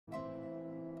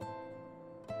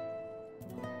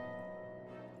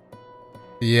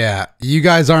Yeah, you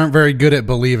guys aren't very good at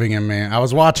believing in me. I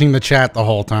was watching the chat the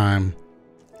whole time.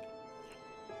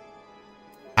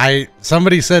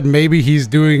 Somebody said maybe he's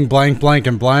doing blank, blank,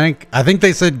 and blank. I think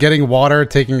they said getting water,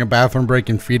 taking a bathroom break,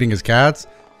 and feeding his cats.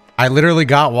 I literally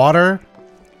got water,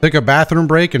 took a bathroom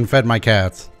break, and fed my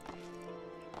cats.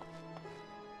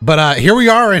 But here we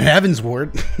are in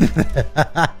Heavensward.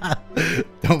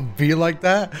 Don't be like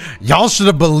that. Y'all should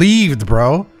have believed,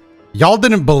 bro. Y'all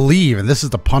didn't believe, and this is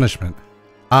the punishment.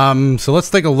 So let's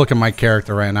take a look at my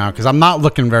character right now, because I'm not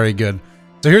looking very good.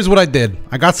 So here's what I did.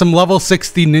 I got some level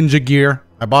 60 ninja gear.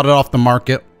 I bought it off the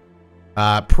market.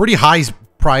 Pretty high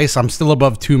price. I'm still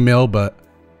above 2 mil, but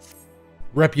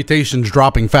reputation's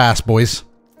dropping fast, boys.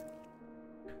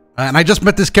 And I just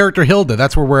met this character, Hilda.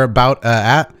 That's where we're about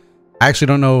at. I actually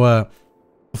don't know.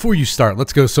 Before you start,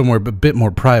 let's go somewhere a bit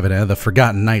more private. The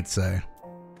Forgotten Knights say.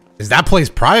 Is that place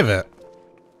private?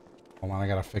 Hold on, I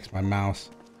gotta fix my mouse.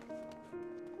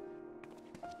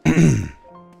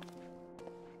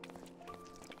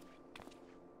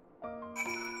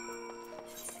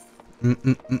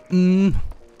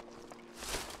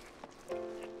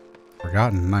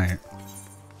 Forgotten Night.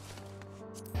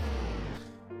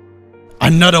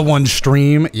 Another one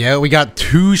stream. Yeah, we got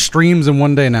 2 streams in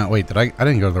one day now. Wait, I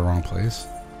didn't go to the wrong place.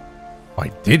 Oh, I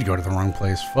did go to the wrong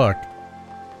place. Fuck.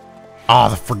 Oh,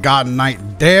 the Forgotten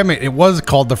Night. Damn it. It was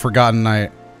called the Forgotten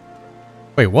Night.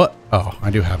 Wait, what? Oh,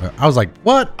 I do have it. I was like,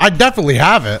 what? I definitely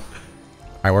have it.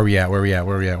 All right, where we at? Where we at?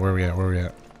 Where we at? Where we at? Where we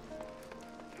at?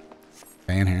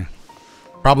 Stay in here.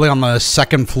 Probably on the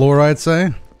 2nd floor, I'd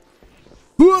say.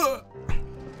 Okay,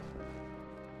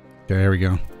 here we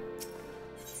go.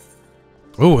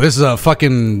 Ooh, this is a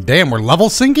fucking... Damn, we're level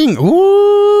syncing?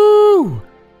 Ooh!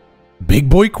 Big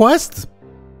boy quest?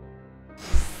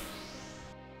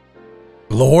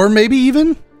 Lore, maybe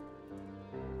even?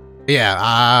 Yeah,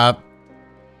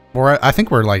 I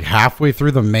think we're like halfway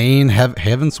through the main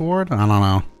Heavensward? I don't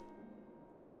know.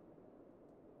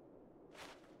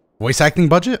 Voice acting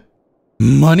budget?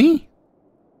 Money?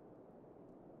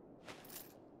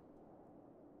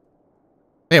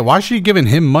 Hey, why is she giving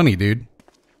him money, dude?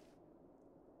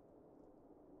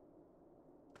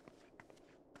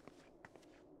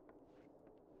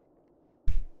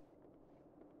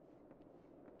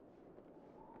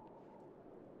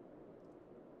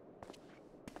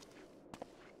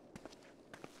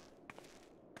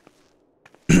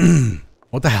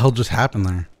 What the hell just happened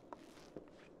there?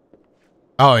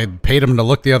 Oh, it paid him to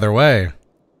look the other way.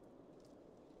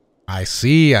 I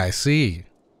see, I see.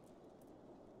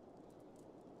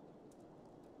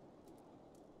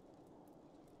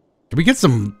 Can we get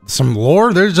some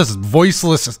lore? There's just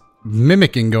voiceless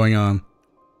mimicking going on.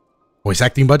 Voice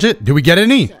acting budget? Do we get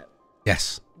any? So,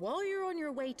 yes. while you're on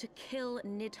your way to kill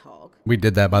Nidhogg, We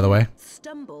did that, by the way.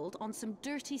 stumbled on some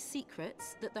dirty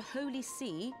secrets that the Holy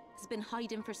See has been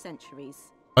hiding for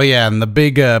centuries. Oh yeah, and the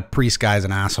big priest guy's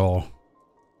an asshole.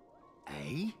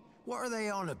 Eh? What are they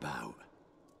on about?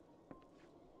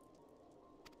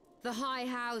 The High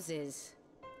Houses.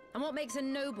 And what makes a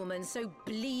nobleman so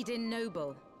bleeding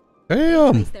noble? They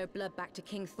Damn. trace their blood back to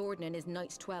King Thornton and his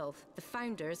Knights 12, the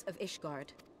founders of Ishgard.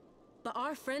 But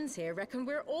our friends here reckon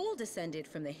we're all descended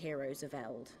from the heroes of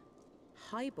Eld.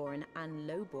 Highborn and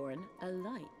lowborn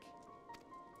alike.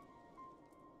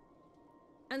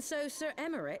 And so Sir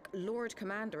Emmerich, Lord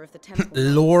Commander of the Temple...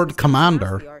 Lord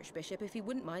Commander? ...the Archbishop if he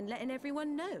wouldn't mind letting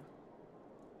everyone know.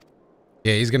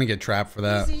 Yeah, he's gonna get trapped for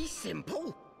that. Easy,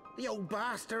 simple. The old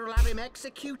bastard will have him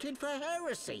executed for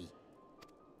heresy.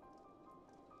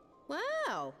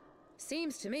 Wow.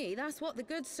 Seems to me that's what the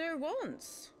good sir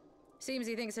wants. Seems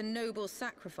he thinks a noble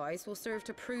sacrifice will serve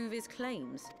to prove his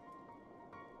claims.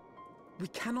 We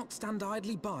cannot stand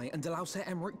idly by and allow Sir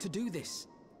Emmerich to do this.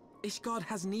 Ishgard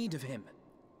has need of him.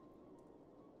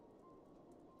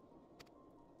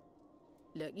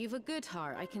 Look, you've a good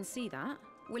heart, I can see that.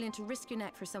 Willing to risk your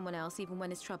neck for someone else even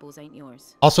when his troubles ain't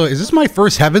yours. Also, is this my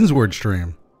first Heavensward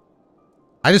stream?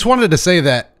 I just wanted to say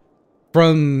that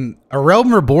from A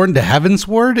Realm Reborn to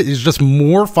Heavensward is just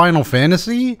more Final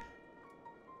Fantasy,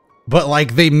 but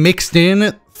like they mixed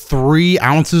in 3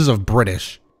 ounces of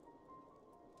British.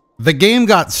 The game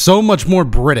got so much more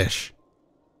British.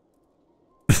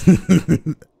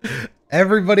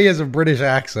 Everybody has a British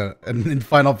accent in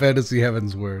Final Fantasy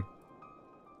Heavensward.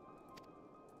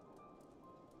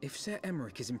 If Sir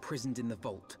Emmerich is imprisoned in the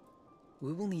vault,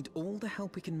 we will need all the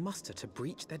help we can muster to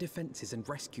breach their defenses and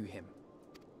rescue him.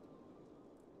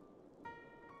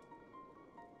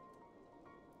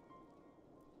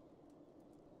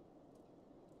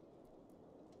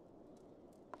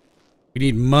 We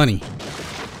need money.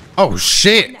 Oh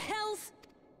shit!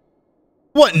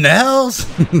 What in the hells?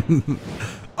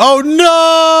 Oh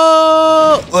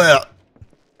no! Ugh.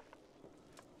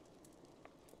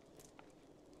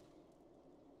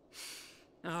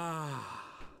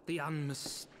 The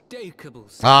unmistakable.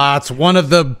 Ah, it's one of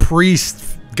the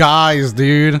priest guys,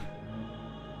 dude.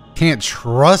 Can't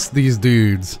trust these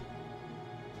dudes.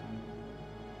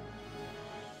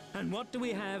 And what do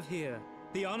we have here?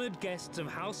 The honored guests of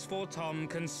House Fortom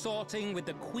consorting with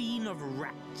the Queen of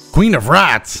Rats. Queen of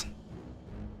Rats.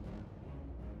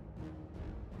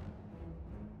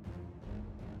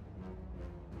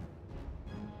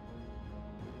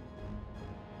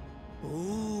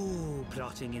 Ooh,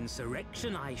 plotting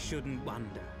insurrection, I shouldn't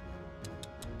wonder.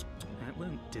 That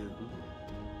won't do.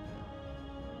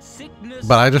 Sickness.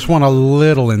 But I just want a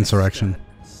little insurrection.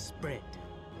 Spread.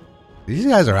 These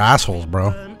guys are assholes, bro.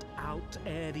 Burnt out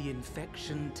ere the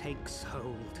infection takes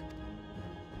hold.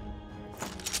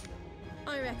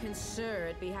 I reckon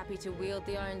Sir'd be happy to wield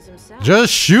the irons himself.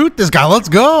 Just shoot this guy. Let's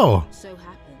go. So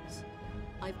happens,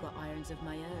 I've got irons of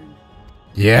my own.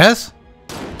 Yes?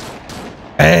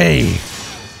 Hey.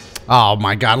 Oh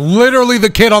my god. Literally the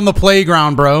kid on the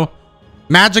playground, bro.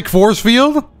 Magic force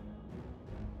field?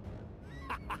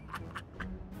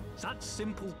 Such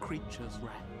simple creatures,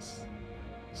 rats.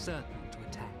 Certain to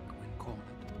attack when cornered.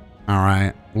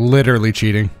 Alright. Literally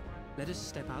cheating. Let us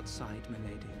step outside,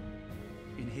 milady.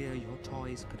 In here your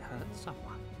toys could hurt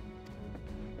someone.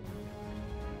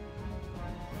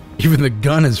 Even the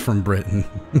gun is from Britain.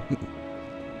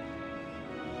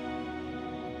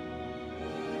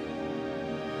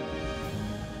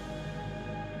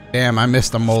 Damn, I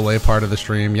missed the mole part of the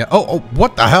stream. Yeah. Oh,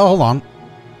 what the hell? Hold on.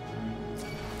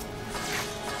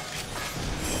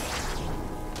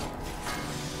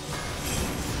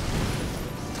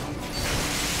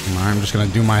 I'm just gonna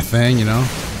do my thing, you know.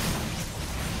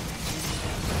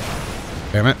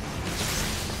 Damn it.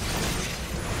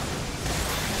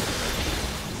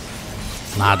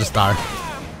 Nah, just die.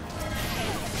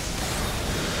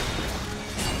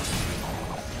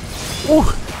 Ooh.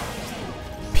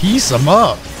 Piece him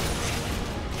up.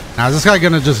 Now, is this guy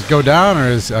gonna just go down, or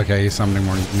is... Okay, he's summoning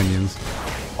more minions.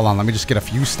 Hold on, let me just get a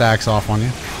few stacks off on you.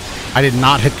 I did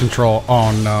not hit control.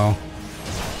 Oh, no.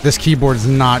 This keyboard is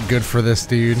not good for this,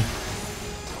 dude.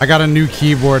 I got a new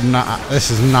keyboard.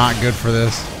 This is not good for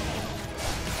this.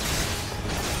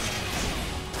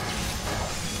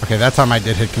 Okay, that time I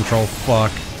did hit control.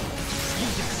 Fuck.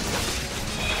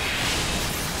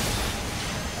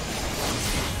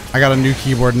 I got a new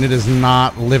keyboard, and it is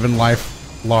not living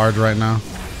life large right now.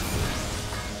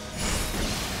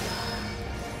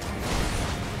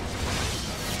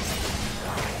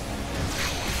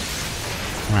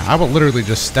 Man, I will literally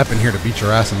just step in here to beat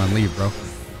your ass and then leave, bro.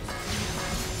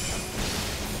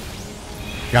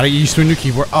 Gotta get used to a new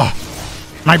keyboard. Oh,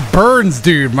 my burns,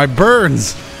 dude. My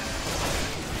burns.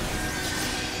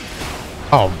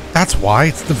 Oh, that's why.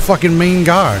 It's the fucking main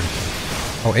guy.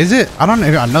 Oh, is it? I don't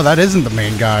know. No, that isn't the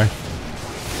main guy.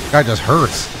 The guy just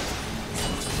hurts.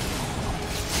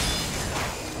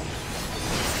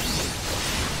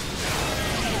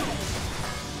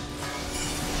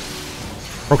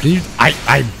 Bro, can you...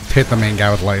 I hit the main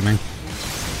guy with lightning.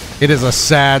 It is a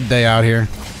sad day out here.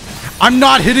 I'm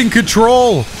not hitting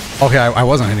control! Okay, I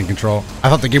wasn't hitting control. I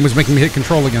thought the game was making me hit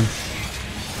control again.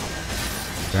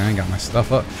 Okay, I ain't got my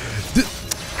stuff up. This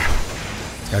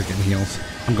guy's getting heals.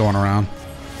 I'm going around.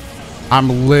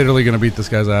 I'm literally gonna beat this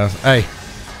guy's ass. Hey,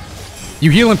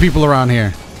 you healing people around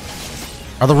here?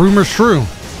 Are the rumors true?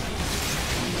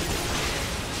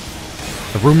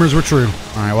 The rumors were true.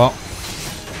 All right, well,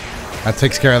 that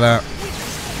takes care of that.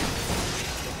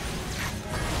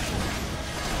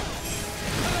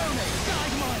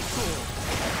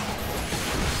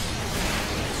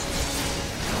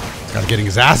 This guy's getting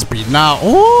his ass beat now.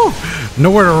 Ooh,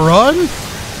 nowhere to run.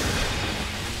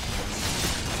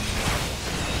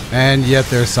 And yet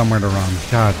there's somewhere to run.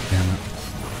 God damn it.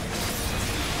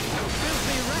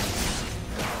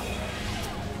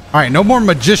 Alright, no more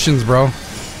magicians, bro.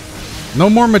 No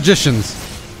more magicians.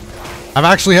 I've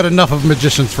actually had enough of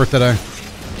magicians for today.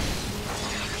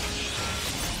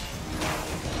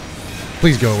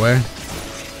 Please go away.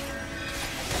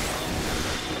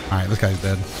 Alright, this guy's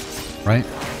dead. Right?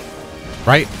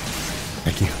 Right?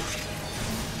 Thank you.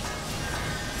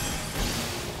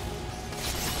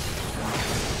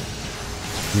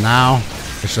 Now,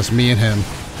 it's just me and him.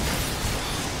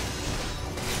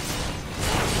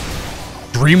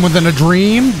 Dream within a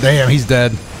dream? Damn, he's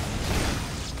dead.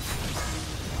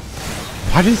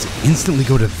 Why does it instantly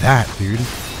go to that, dude?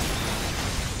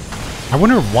 I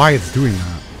wonder why it's doing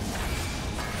that.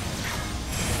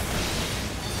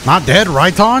 Not dead,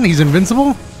 Raiton? He's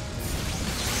invincible?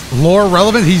 lore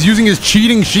relevant? He's using his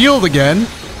cheating shield again.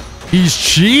 He's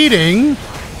cheating.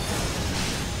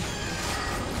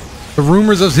 The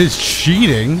rumors of his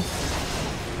cheating.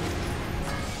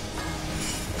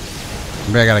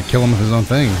 Maybe I gotta kill him with his own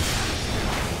thing.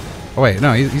 Oh wait,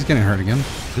 no, he's getting hurt again.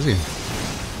 Is he?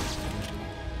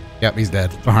 Yep, he's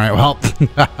dead. All right, well.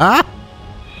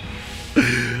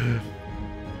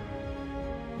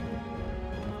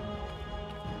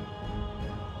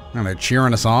 And they're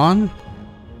cheering us on.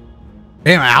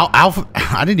 Damn, Alpha!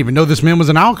 I didn't even know this man was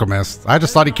an alchemist. I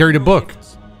just thought he carried a book.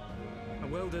 A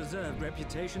well-deserved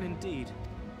reputation indeed.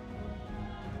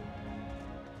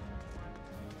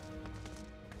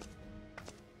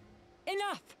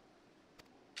 Enough!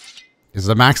 Is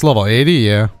the max level 80?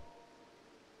 Yeah.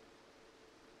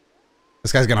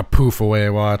 This guy's gonna poof away,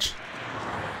 watch.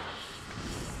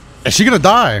 Is she gonna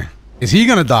die? Is he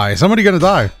gonna die? Is somebody gonna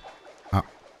die? Oh.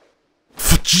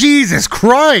 Jesus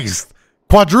Christ!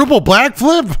 Quadruple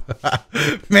backflip?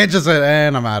 Man just said,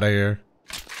 and I'm out of here.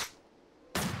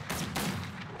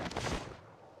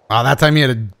 Oh, that time he had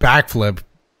a backflip.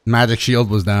 Magic shield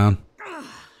was down. Ugh,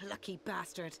 lucky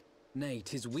bastard. Nay,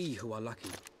 'tis we who are lucky.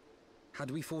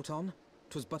 Had we fought on,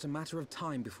 'twas but a matter of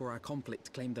time before our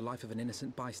conflict claimed the life of an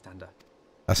innocent bystander.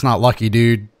 That's not lucky,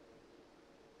 dude.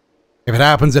 If it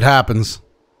happens, it happens.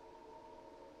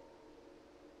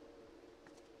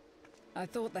 I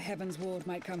thought the Heavensward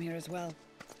might come here as well.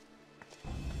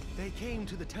 They came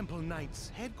to the Temple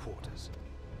Knights' headquarters.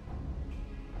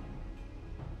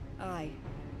 Aye.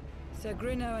 Sir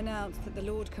Gruno announced that the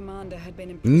Lord Commander had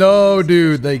been imprisoned. No,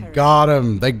 dude, they got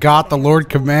him. They got the Lord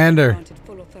Commander.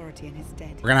 Full authority in his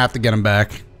stead. We're gonna have to get him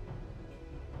back.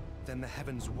 Then the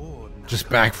Heavensward. Just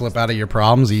backflip out of your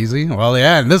problems easy. Well,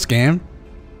 yeah, in this game.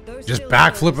 Those Just still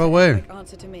backflip serve away.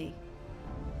 Answer to me.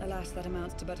 Alas, that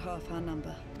amounts to but half our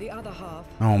number. The other half.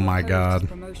 Oh my opposed God. his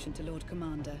promotion to Lord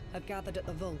Commander have gathered at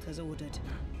the vault as ordered.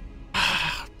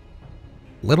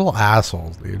 Little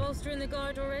assholes, dude. Bolstering the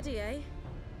guard already, eh?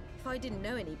 If I didn't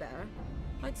know any better,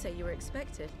 I'd say you were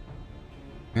expected.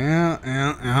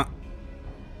 Yeah.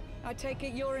 I take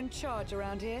it you're in charge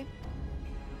around here?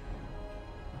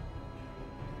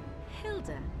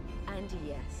 Hilda. And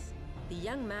yes, the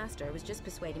young master was just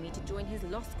persuading me to join his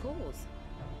lost cause.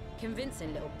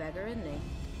 Convincing little beggar, isn't he?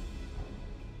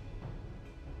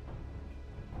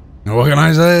 What can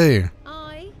I say?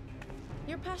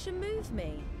 Your passion moved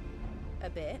me. A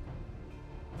bit.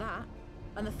 That,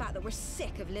 and the fact that we're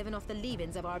sick of living off the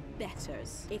leavings of our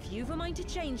betters. If you've a mind to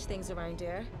change things around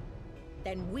here,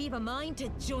 then we've a mind to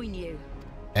join you.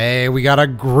 Hey, we got a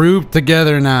group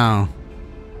together now.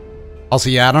 Also,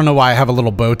 yeah, I don't know why I have a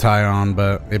little bow tie on,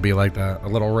 but it'd be like that. A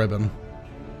little ribbon.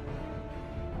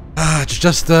 It's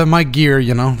just my gear,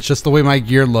 you know? It's just the way my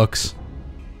gear looks.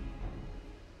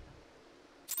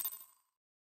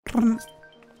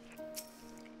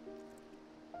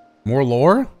 More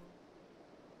lore?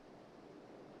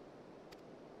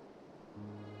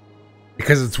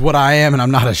 Because it's what I am and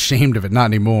I'm not ashamed of it, not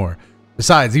anymore.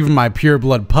 Besides, even my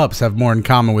pure-blood pups have more in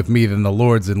common with me than the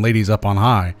lords and ladies up on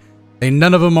high. They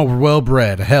none of them are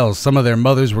well-bred. Hell, some of their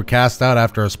mothers were cast out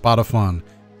after a spot of fun.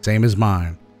 Same as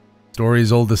mine.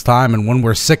 Stories old as time and one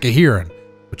we're sick of hearing,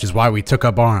 which is why we took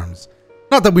up arms.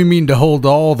 Not that we mean to hold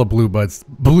all the blue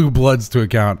bloods to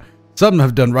account. Some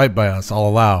have done right by us, I'll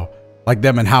allow. Like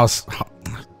them in house.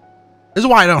 This is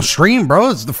why I don't stream, bro.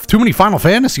 It's too many Final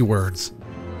Fantasy words.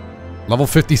 Level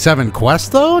 57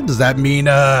 quest, though? Does that mean,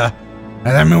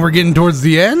 we're getting towards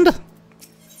the end?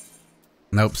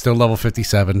 Nope, still level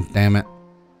 57. Damn it.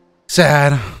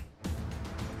 Sad.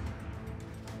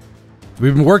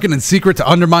 We've been working in secret to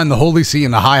undermine the Holy See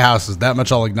and the High Houses, that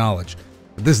much I'll acknowledge.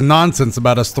 But this nonsense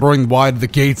about us throwing wide the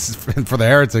gates for the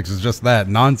heretics is just that,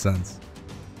 nonsense.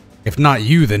 If not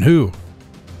you, then who?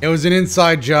 It was an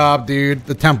inside job, dude.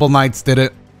 The Temple Knights did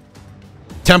it.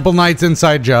 Temple Knights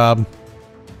inside job.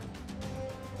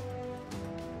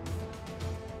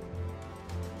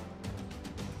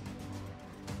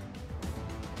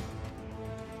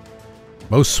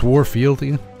 Most swore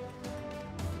fealty.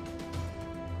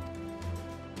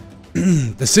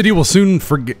 The city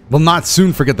will not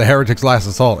soon forget the heretics' last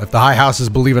assault. If the high houses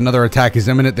believe another attack is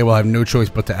imminent, they will have no choice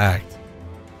but to act.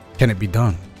 Can it be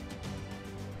done?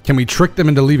 Can we trick them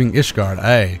into leaving Ishgard?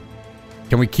 Aye.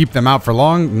 Can we keep them out for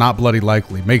long? Not bloody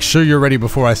likely. Make sure you're ready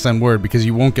before I send word, because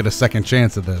you won't get a second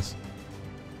chance at this.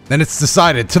 Then it's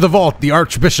decided. To the vault. The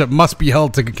Archbishop must be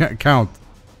held to account.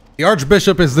 The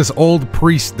Archbishop is this old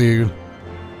priest dude,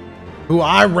 who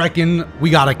I reckon we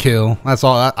gotta kill. That's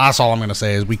all I'm gonna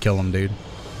say is we kill him, dude.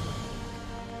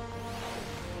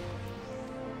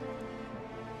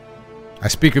 I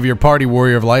speak of your party,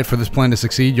 warrior of light. For this plan to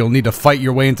succeed, you'll need to fight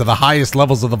your way into the highest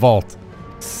levels of the vault.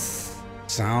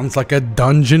 Sounds like a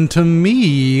dungeon to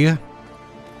me.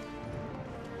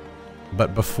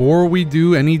 But before we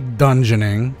do any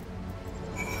dungeoning...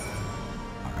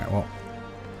 Alright, well...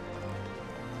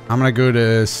 I'm gonna go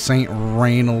to St.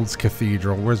 Reynolds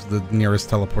Cathedral. Where's the nearest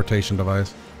teleportation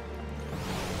device?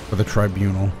 For the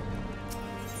tribunal.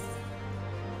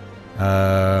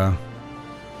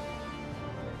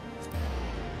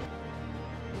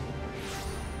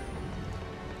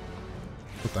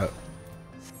 What the...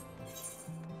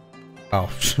 Oh,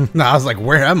 I was like,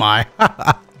 where am I?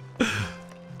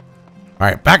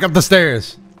 Alright, back up the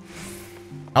stairs.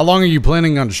 How long are you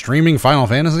planning on streaming Final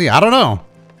Fantasy? I don't know.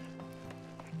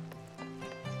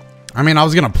 I mean, I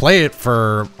was gonna play it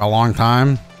for a long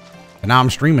time, and now I'm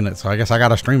streaming it, so I guess I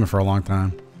gotta stream it for a long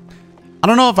time. I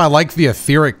don't know if I like the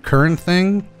etheric current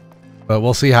thing, but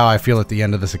we'll see how I feel at the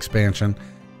end of this expansion.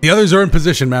 The others are in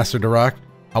position, Master Durak.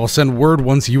 I will send word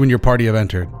once you and your party have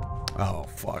entered. Oh,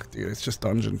 fuck, dude. It's just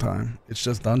dungeon time. It's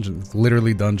just dungeon. It's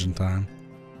literally dungeon time.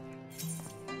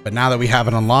 But now that we have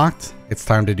it unlocked, it's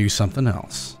time to do something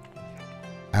else.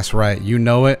 That's right. You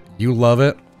know it. You love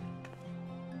it.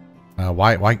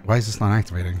 Why is this not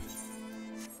activating?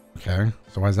 Okay.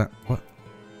 So why is that? What?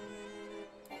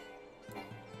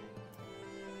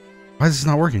 Why is this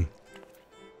not working?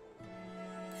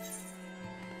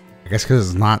 I guess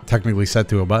because it's not technically set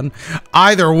to a button.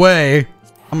 Either way,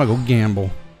 I'm gonna go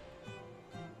gamble.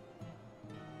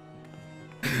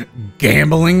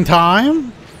 Gambling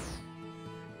time?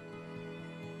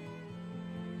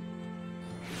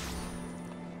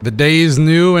 The day is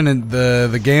new and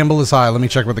the gamble is high. Let me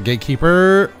check with the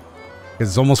gatekeeper.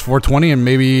 It's almost 4:20 and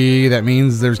maybe that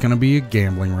means there's gonna be a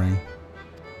gambling ring.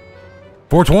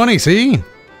 4:20, see?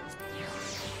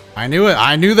 I knew it.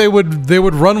 I knew they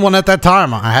would run one at that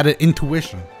time. I had an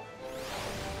intuition.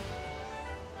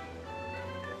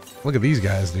 Look at these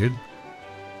guys, dude.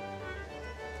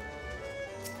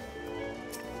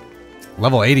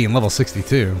 Level 80 and level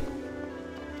 62.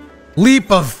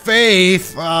 Leap of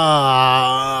faith.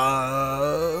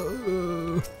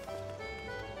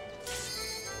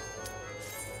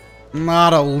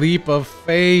 Not a leap of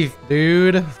faith,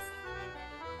 dude.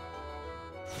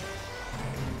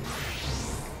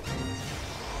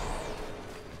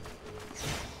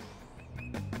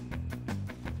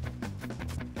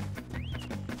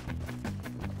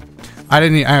 I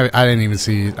didn't even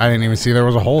see there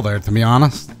was a hole there, to be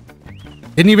honest.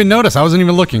 Didn't even notice. I wasn't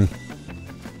even looking.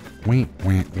 Wait,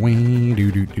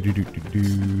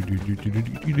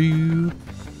 do.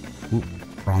 Ooh,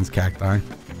 bronze cacti.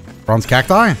 Bronze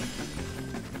cacti?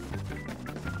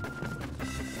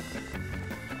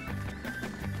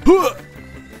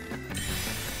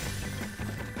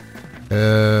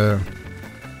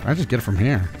 I just get it from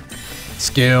here.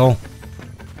 Skill.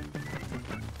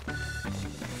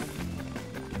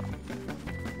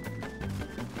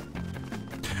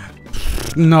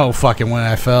 No fucking way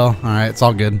I fell. Alright, it's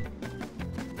all good.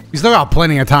 We still got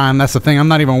plenty of time. That's the thing. I'm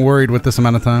not even worried with this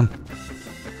amount of time.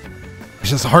 It's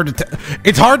just hard to tell.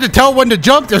 It's hard to tell when to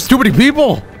jump. There's too many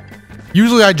people.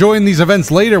 Usually I join these events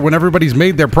later when everybody's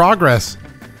made their progress.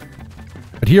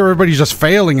 But here everybody's just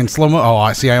failing in slow-mo. Oh,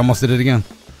 I see. I almost did it again.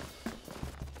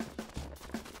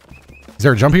 Is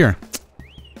there a jump here?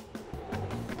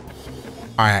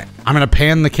 Alright. I'm going to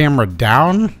pan the camera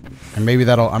down. And maybe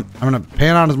that'll... I'm going to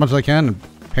pan out as much as I can and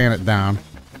pan it down.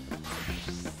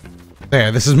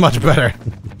 There, this is much better.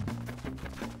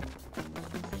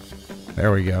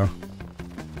 There we go.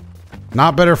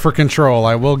 Not better for control,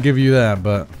 I will give you that,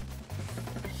 but...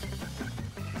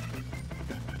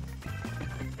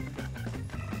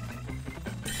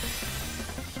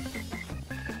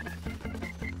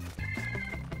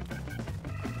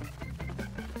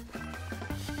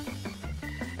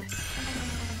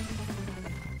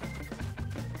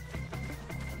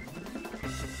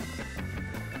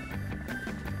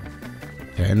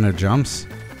 Okay, no jumps.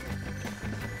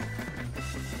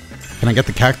 Can I get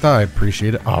the cacti? I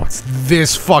appreciate it. Oh, it's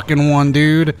this fucking one,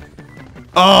 dude.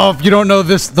 Oh, if you don't know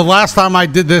this, the last time I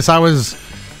did this, I was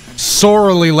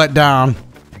sorely let down.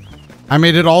 I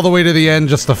made it all the way to the end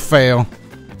just to fail.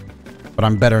 But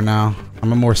I'm better now.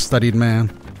 I'm a more studied man.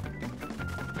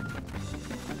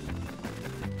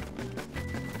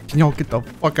 Can y'all get the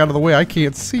fuck out of the way? I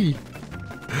can't see.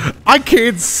 I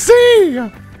can't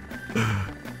see!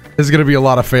 This is gonna be a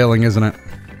lot of failing, isn't it?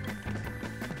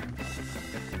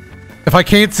 If I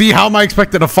can't see, how am I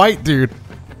expected to fight, dude?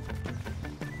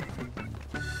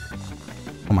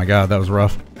 Oh my god, that was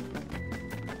rough.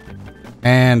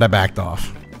 And I backed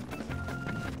off.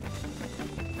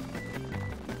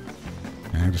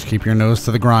 And just keep your nose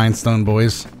to the grindstone,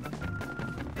 boys.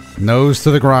 Nose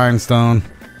to the grindstone.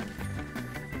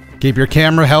 Keep your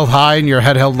camera held high and your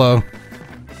head held low.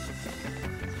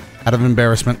 Out of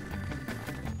embarrassment.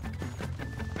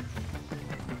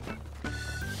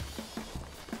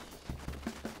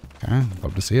 Okay,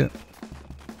 love to see it.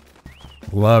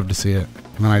 Love to see it.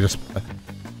 And then I just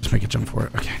make a jump for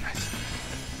it. Okay, nice.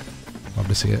 Love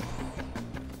to see it.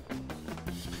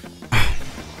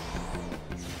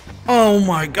 Oh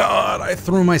my god, I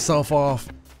threw myself off.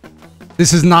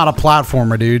 This is not a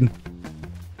platformer, dude.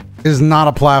 This is not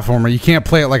a platformer. You can't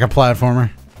play it like a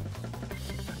platformer.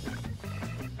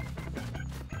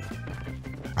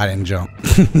 I didn't jump.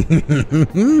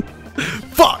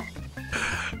 Fuck!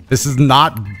 This is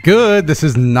not good. This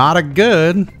is not a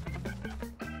good.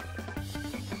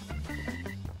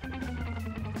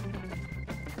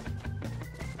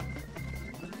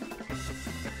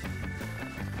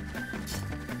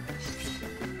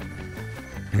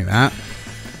 Give me that.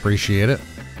 Appreciate it.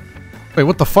 Wait,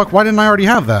 what the fuck? Why didn't I already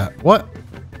have that? What?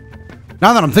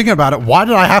 Now that I'm thinking about it, why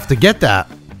did I have to get that?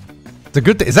 It's a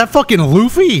good thing. Is that fucking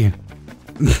Luffy?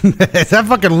 Is that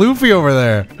fucking Luffy over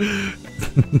there?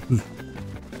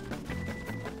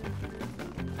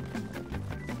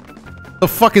 The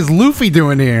fuck is Luffy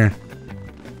doing here?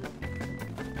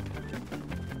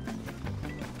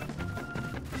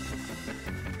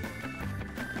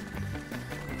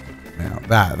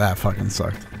 Yeah, that fucking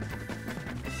sucked.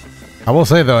 I will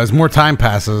say though, as more time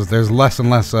passes, there's less and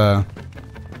less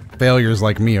failures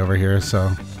like me over here,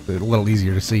 so it's a little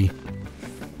easier to see.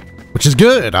 Which is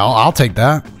good. I'll take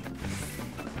that.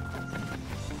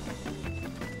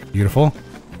 Beautiful.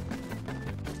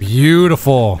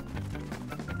 Beautiful.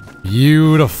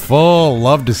 Beautiful.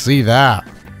 Love to see that.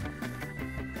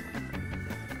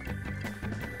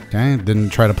 Okay, didn't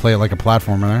try to play it like a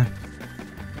platformer there.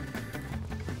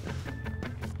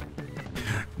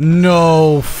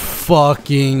 No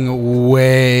fucking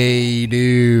way,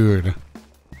 dude.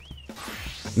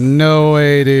 No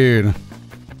way, dude.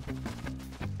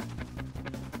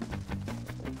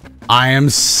 I am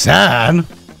sad.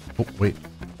 Oh, wait.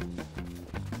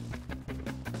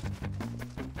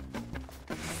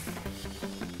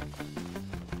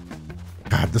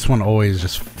 God, this one always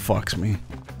just fucks me.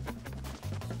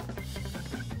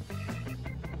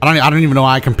 I don't even know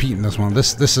why I compete in this one.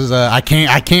 This is I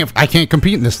can't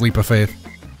compete in this leap of faith.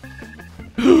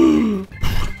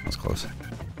 That's close.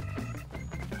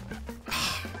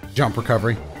 Jump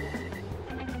recovery.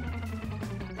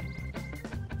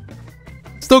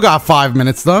 Still got 5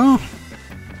 minutes though.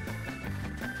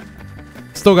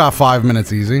 Still got 5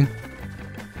 minutes easy.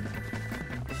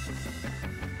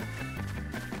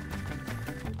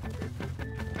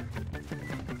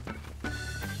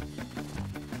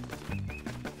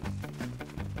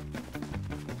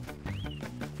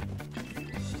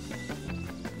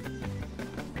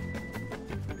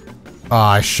 Oh,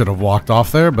 I should have walked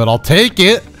off there, but I'll take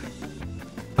it.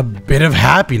 A bit of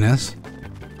happiness.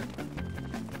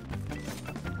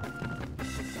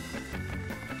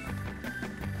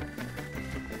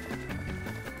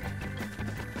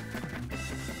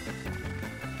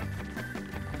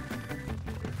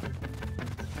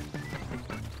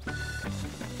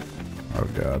 Oh,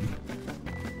 God.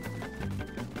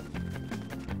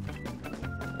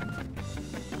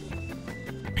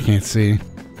 I can't see.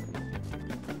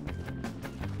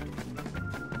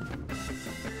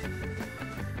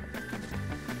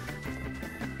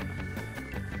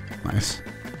 Nice.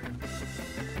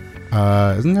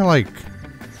 Isn't there like...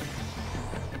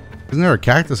 Isn't there a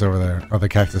cactus over there? Oh, the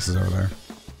cactus is over there.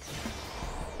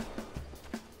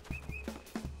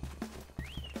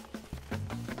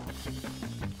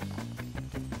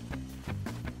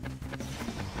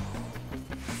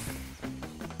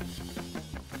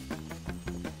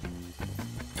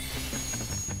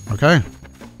 Okay.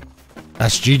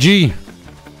 That's GG.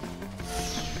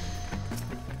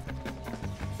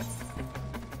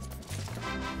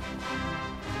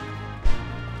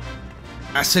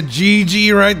 That's a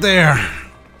GG right there.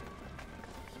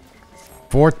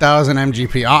 4,000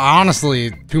 MGP.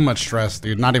 Honestly, too much stress,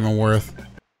 dude. Not even worth.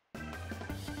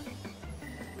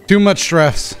 Too much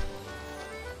stress.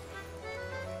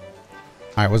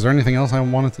 Alright, was there anything else I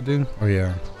wanted to do? Oh,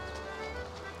 yeah.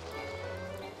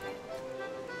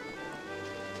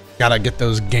 Gotta get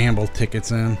those gamble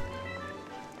tickets in.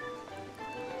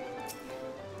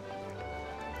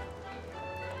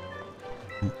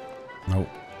 Nope.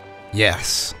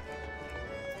 Yes.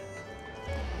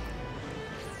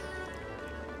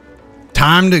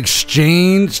 Time to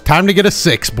exchange. Time to get a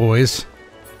 6, boys.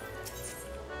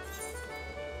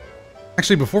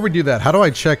 Actually, before we do that, how do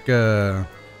I check...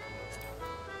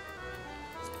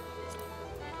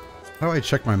 How do I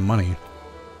check my money?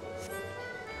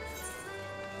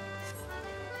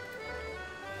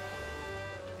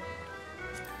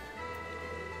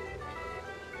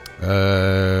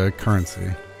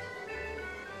 Currency.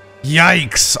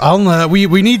 Yikes!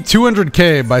 We need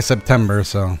 200K by September,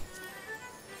 so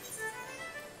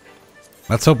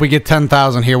let's hope we get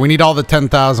 10,000 here. We need all the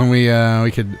 10,000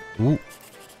 we could. Ooh.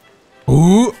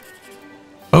 Ooh.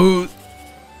 Ooh.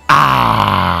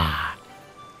 Ah.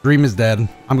 Dream is dead.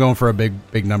 I'm going for a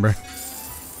big number.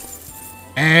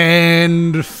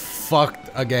 And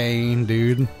fucked again,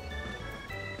 dude.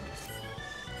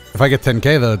 If I get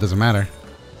 10K though, it doesn't matter.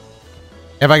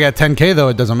 If I get 10K though,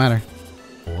 it doesn't matter.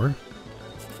 4.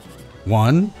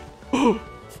 1.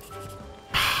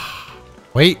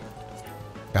 Wait.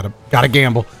 Gotta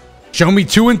gamble. Show me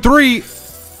 2 and 3.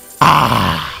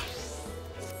 Ah.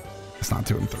 It's not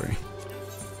 2 and 3.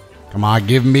 Come on,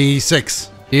 give me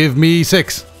 6. Give me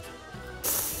 6.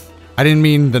 I didn't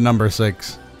mean the number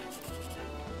 6.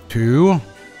 2.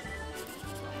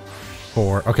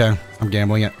 4. Okay, I'm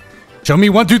gambling it. Show me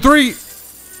 1, 2, 3.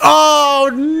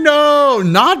 Oh no,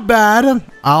 not bad.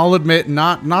 I'll admit,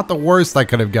 not the worst I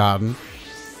could have gotten,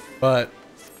 but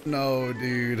no,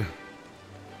 dude,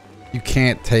 you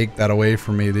can't take that away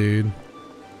from me, dude.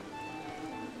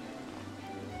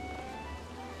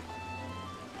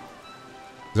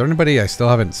 Is there anybody I still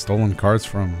haven't stolen cards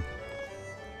from?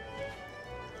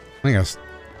 I think I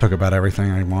took about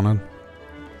everything I wanted.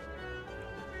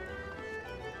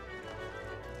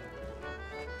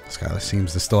 This guy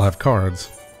seems to still have cards.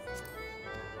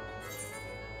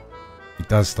 He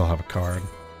does still have a card.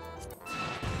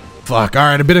 Fuck,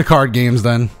 alright, a bit of card games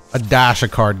then. A dash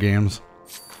of card games.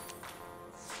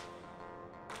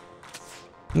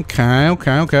 Okay,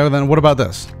 then what about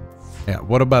this? Yeah,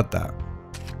 what about that?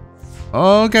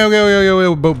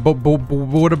 Okay, but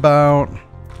what about...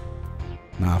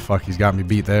 Nah, fuck, he's got me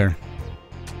beat there.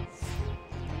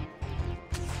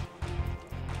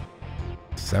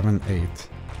 7, 8.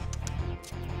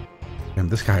 Damn,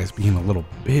 this guy is being a little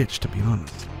bitch, to be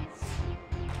honest.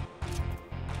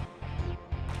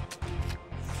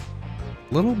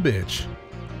 Little bitch.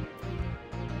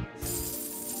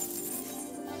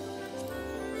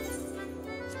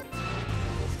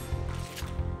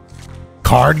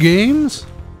 Card games?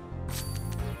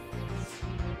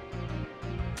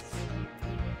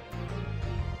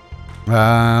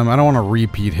 I don't want to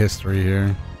repeat history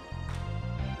here.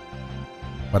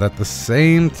 But at the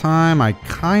same time, I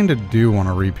kind of do want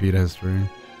to repeat history.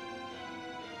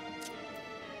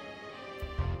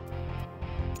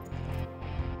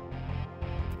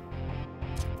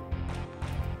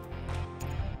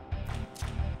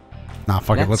 Nah,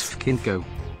 fuck it. Let's go.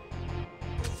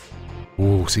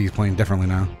 Ooh, see, he's playing differently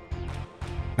now.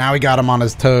 Now he got him on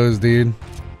his toes, dude.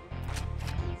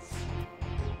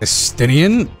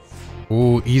 Estinian?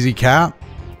 Ooh, easy cap.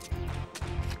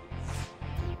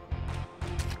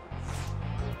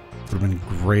 Would have been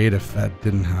great if that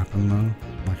didn't happen, though. I'm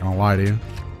not gonna lie to you.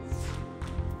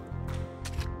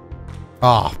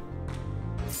 Ah.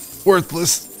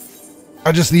 Worthless.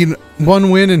 I just need 1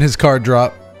 win in his card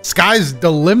drop. Sky's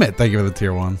the limit. Thank you for the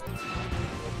tier 1.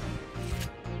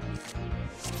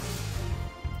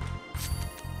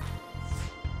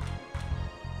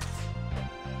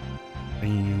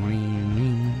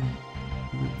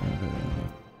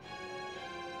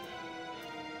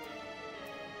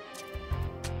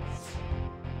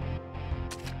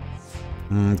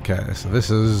 Okay, so this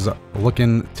is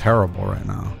looking terrible right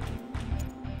now.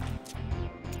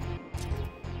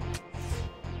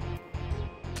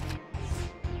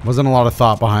 Wasn't a lot of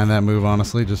thought behind that move,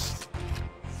 honestly. Just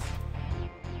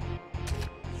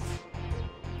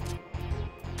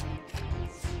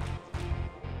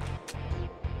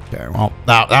okay. Well,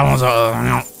 that one's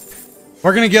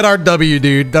we're gonna get our W,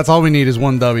 dude. That's all we need is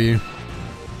 1 W.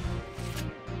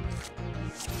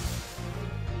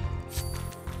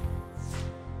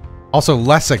 Also,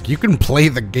 Lessig, you can play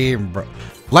the game, bro.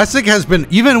 Lessig has been,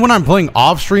 even when I'm playing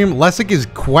off stream, Lessig is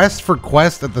quest for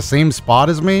quest at the same spot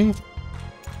as me.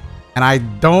 And I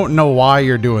don't know why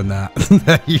you're doing that.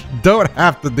 You don't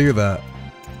have to do that.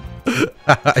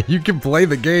 You can play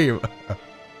the game.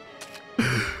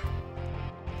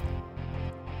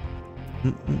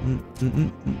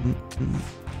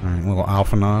 Alright, little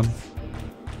alpha nod.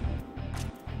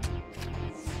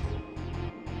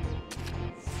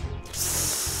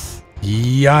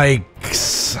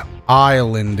 Yikes.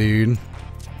 Island, dude.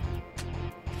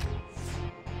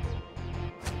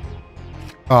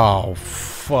 Oh,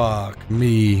 fuck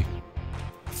me.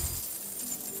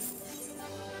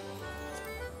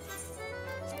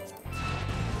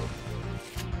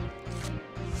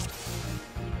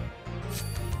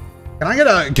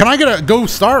 Can I get a go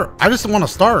start? I just want to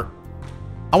start.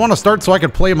 I want to start so I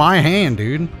could play my hand,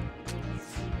 dude.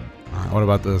 All right, what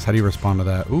about this? How do you respond to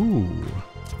that? Ooh.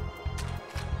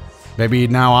 Maybe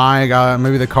now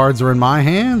maybe the cards are in my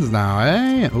hands now,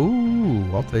 eh?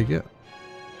 Ooh, I'll take it.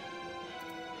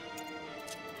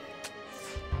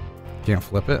 Can't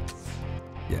flip it?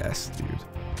 Yes, dude.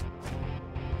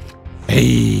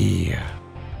 Hey.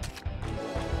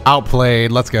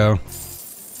 Outplayed. Let's go.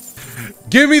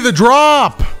 Give me the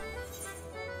drop!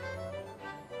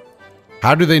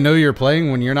 How do they know you're playing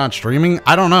when you're not streaming?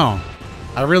 I don't know.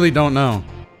 I really don't know.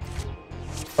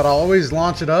 But I'll always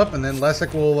launch it up and then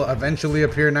Lesic will eventually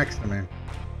appear next to me.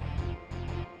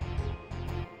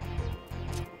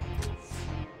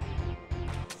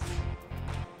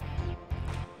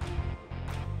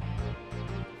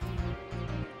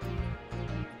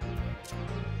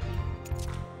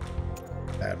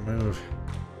 Bad move.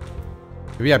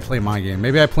 Maybe I play my game.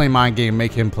 Maybe I play my game,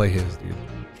 make him play his, dude.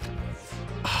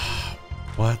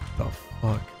 What the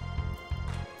fuck?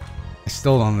 I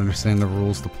still don't understand the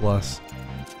rules to plus.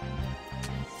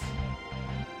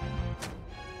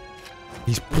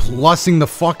 He's plussing the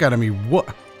fuck out of me.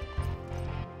 What?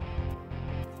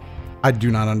 I do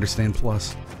not understand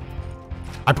plus.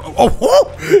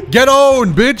 Oh, get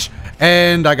owned, bitch!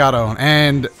 And I got owned.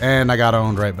 And I got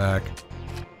owned right back.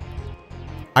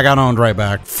 I got owned right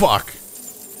back. Fuck.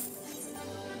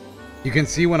 You can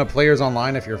see when a player's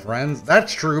online if you're friends.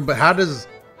 That's true, but how does...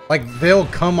 Like, they'll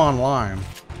come online.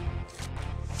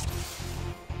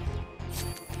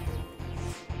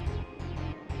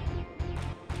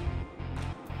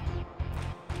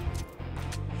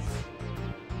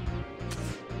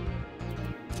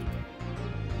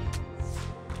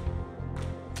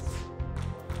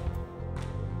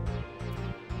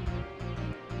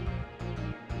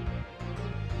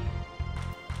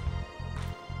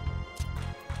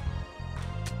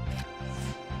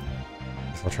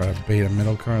 I'll try to bait a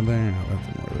middle card there. No, that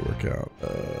didn't really work out.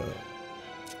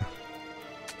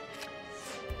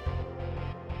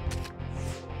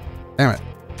 Damn it.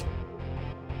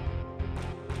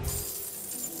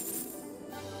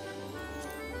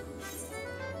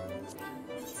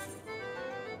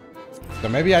 So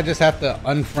maybe I just have to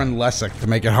unfriend Lesic to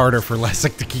make it harder for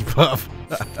Lesic to keep up.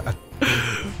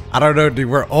 I don't know, dude.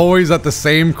 We're always at the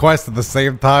same quest at the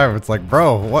same time. It's like,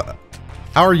 bro, what?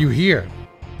 How are you here?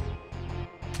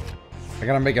 I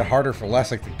gotta make it harder for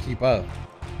Lesic to keep up.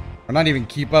 Or not even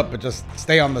keep up, but just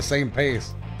stay on the same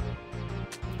pace.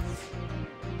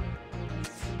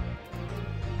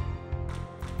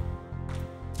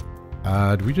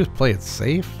 Do we just play it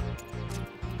safe?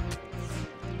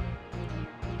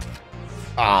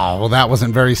 Oh, well that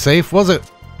wasn't very safe, was it?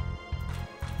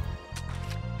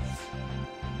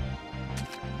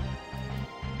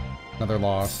 Another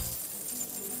loss.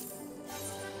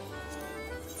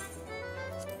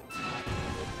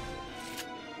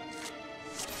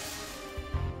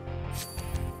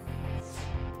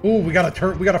 Ooh, we got a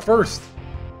turn. We got a first.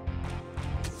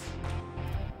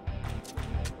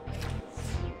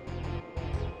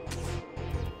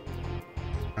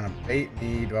 Trying to bait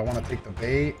me. Do I want to take the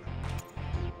bait?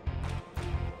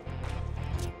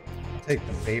 I'll take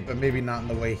the bait, but maybe not in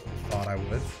the way he thought I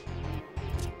would.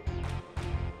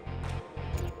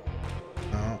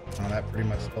 No, that pretty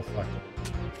much still fucked it.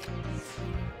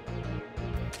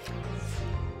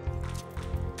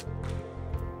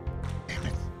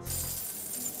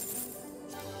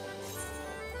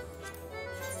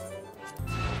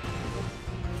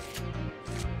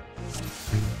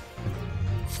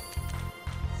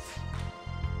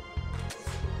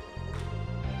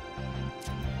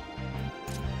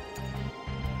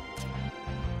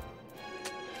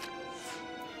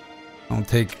 I'll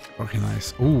take, okay,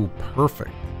 nice. Ooh,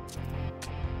 perfect.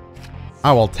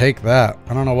 I will take that.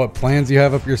 I don't know what plans you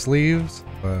have up your sleeves,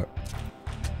 but.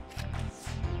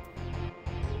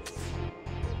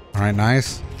 All right,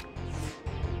 nice.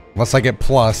 Unless I get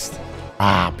plussed.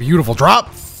 Ah, beautiful drop.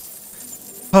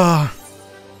 Ah.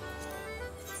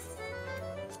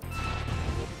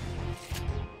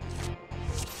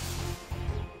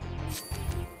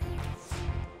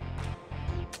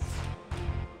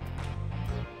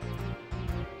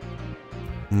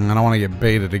 I don't want to get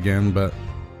baited again, but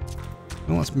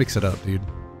well, let's mix it up, dude.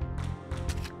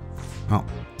 Oh,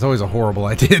 it's always a horrible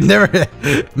idea. Never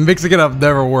mixing it up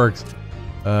never works.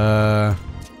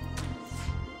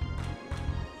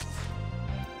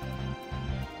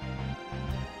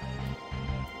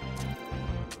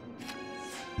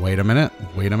 Wait a minute.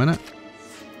 Wait a minute.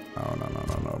 Oh no.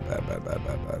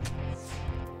 Bad.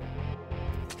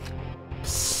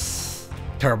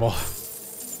 Terrible.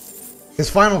 His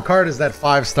final card is that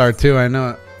 5-star too, I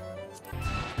know it.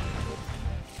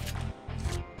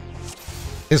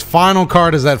 His final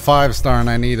card is that 5-star and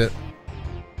I need it.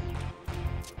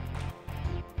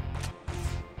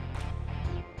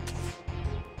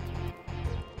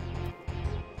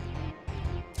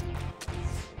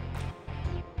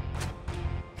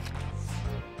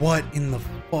 What in the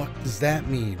fuck does that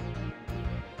mean?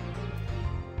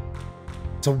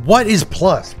 So what is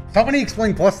plus? Somebody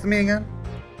explain plus to me again.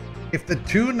 If the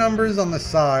two numbers on the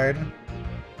side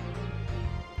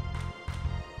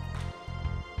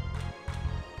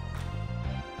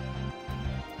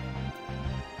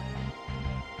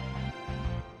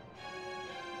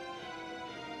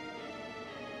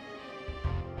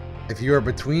if you are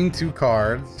between two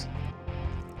cards,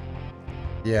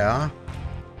 yeah,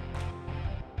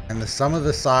 and the sum of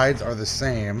the sides are the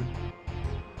same.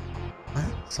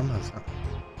 What? Sum of the sides.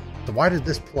 So why did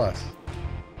this plus?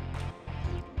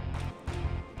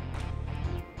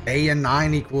 A and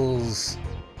 9 equals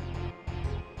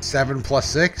 7 plus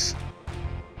 6?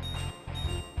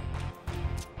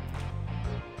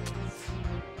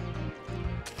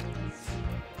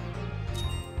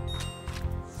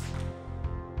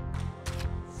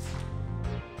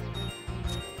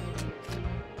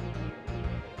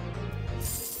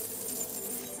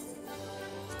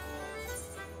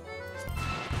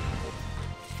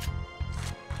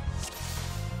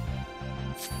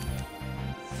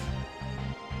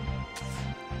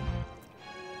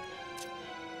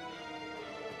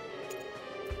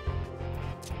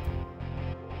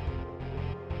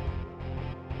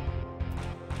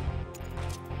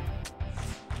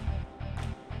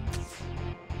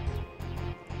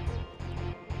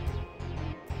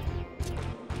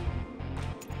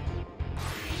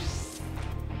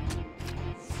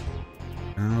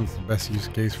 That's the best use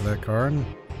case for that card.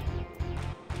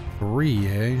 3,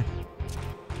 eh?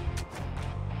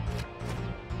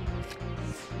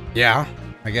 Yeah,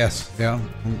 I guess. Yeah,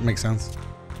 makes sense.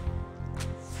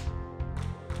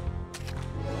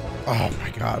 Oh my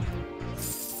god.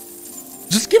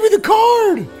 Just give me the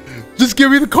card! Just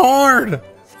give me the card!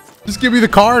 Just give me the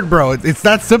card, bro. It's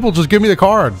that simple. Just give me the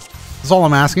card. That's all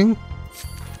I'm asking.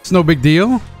 It's no big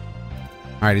deal.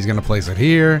 Alright, he's gonna place it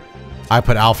here. I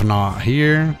put Alpha Knot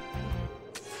here.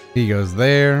 He goes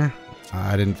there.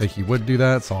 I didn't think he would do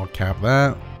that, so I'll cap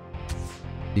that.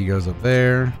 He goes up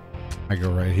there. I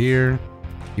go right here.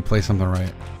 He plays something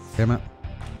right. Damn it.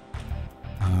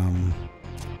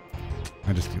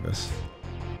 I just do this.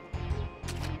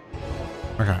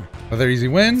 Okay. Another easy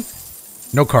win.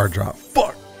 No card drop.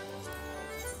 Fuck.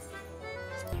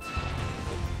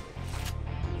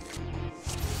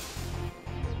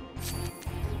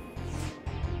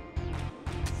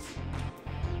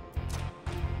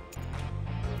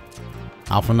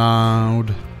 Alpha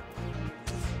Node.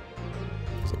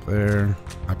 Goes up there.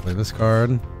 I play this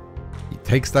card. He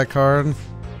takes that card.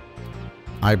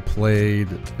 I played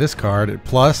this card at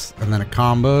plus, and then it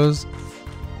combos.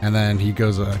 And then he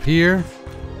goes up here.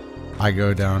 I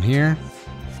go down here.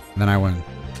 And then I win.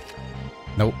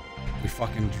 Nope. We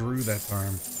fucking drew that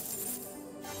time.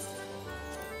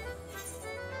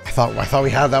 I thought we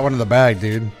had that one in the bag,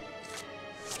 dude.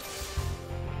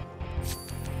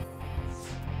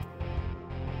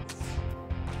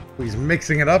 He's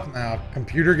mixing it up now.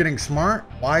 Computer getting smart.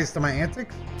 Wise to my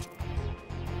antics.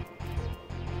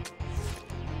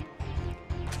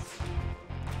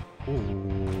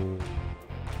 Ooh.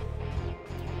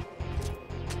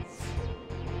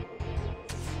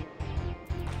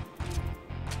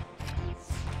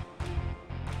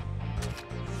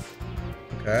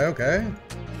 Okay, okay.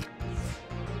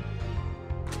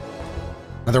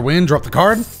 Another win. Drop the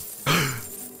card.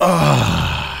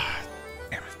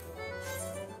 Damn it.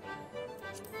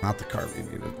 Not the card we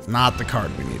needed. Not the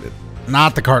card we needed.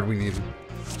 Not the card we needed.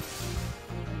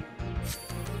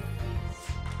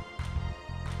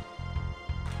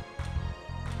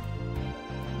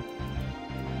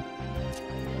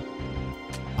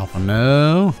 Alpha,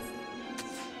 no.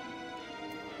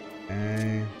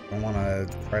 Okay. I want to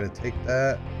try to take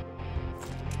that.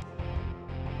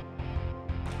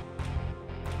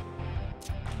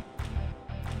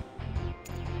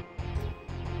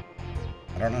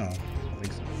 I don't know. I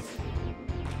think so.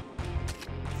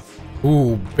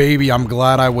 Ooh, baby, I'm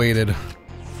glad I waited.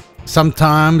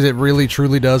 Sometimes it really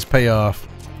truly does pay off.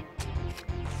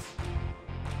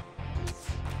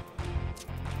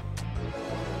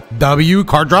 W,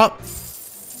 card drop?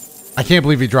 I can't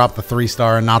believe he dropped the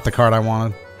 3-star and not the card I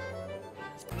wanted.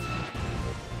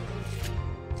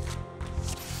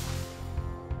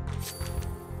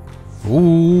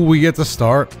 Ooh, we get to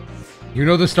start. You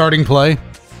know the starting play?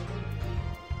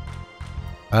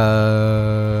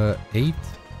 8.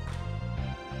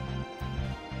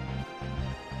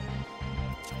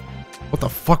 What the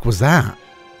fuck was that?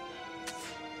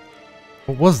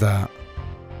 What was that?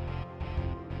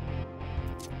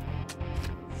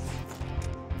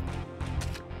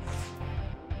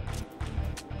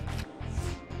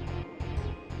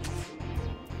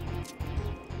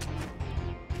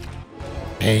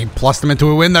 Hey, plus them into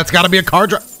a win. That's got to be a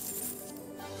card drop.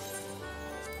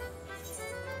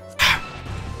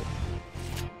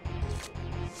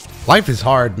 Life is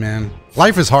hard, man.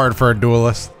 Life is hard for a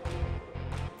duelist.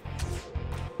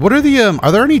 What are the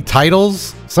are there any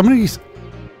titles? Somebody's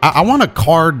I want a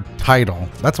card title.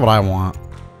 That's what I want.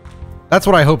 That's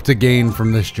what I hope to gain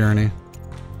from this journey.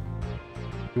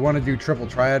 You want to do triple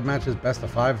triad matches, best of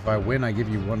 5. If I win, I give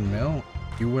you 1 mil.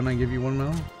 You win, I give you 1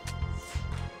 mil.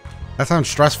 That sounds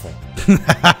stressful.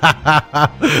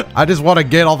 I just want to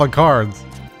get all the cards.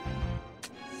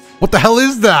 What the hell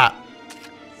is that?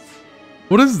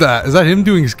 What is that? Is that him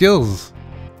doing skills?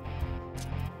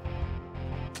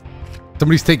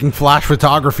 Somebody's taking flash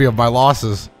photography of my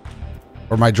losses.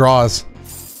 Or my draws.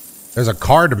 There's a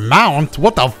card mount?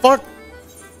 What the fuck?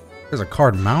 There's a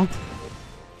card mount?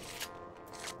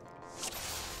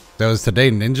 So is today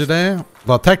Ninja Day?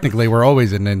 Well, technically we're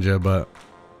always a ninja, but...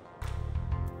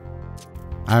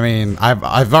 I mean,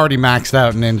 I've already maxed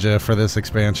out Ninja for this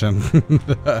expansion.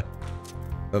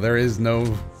 So there is no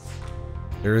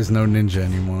Ninja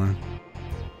anymore.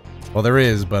 Well, there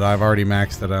is, but I've already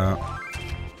maxed it out.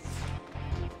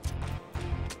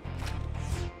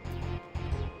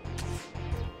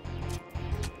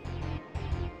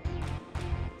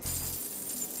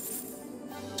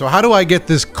 So how do I get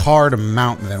this card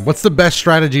mount then? What's the best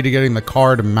strategy to getting the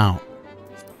card mount?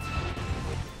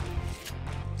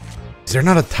 Is there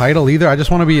not a title either? I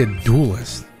just want to be a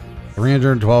duelist.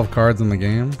 312 cards in the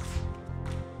game.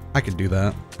 I could do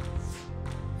that.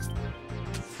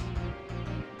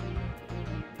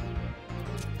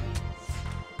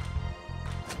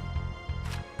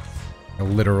 A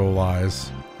literal lies.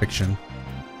 Fiction.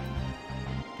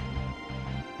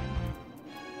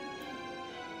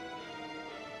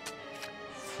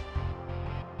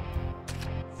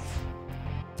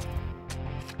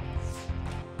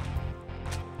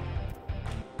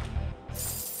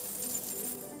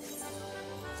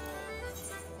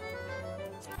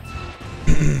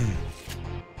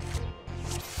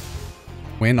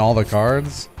 Win all the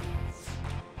cards?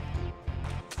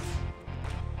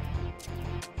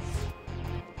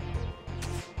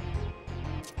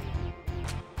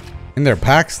 In their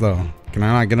packs though. Can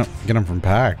I not get them from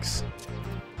packs?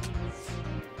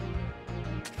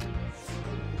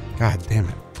 God damn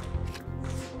it.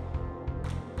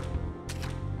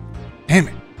 Damn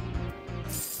it.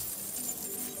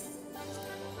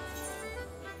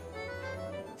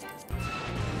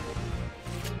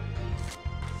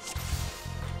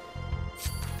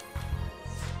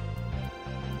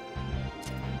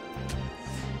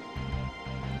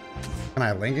 Can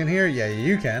I link in here? Yeah,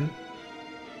 you can.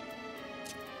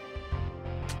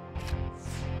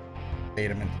 Bait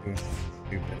him into doing something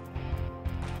stupid.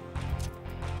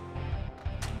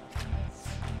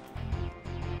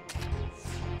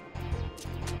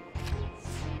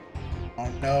 Oh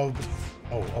no.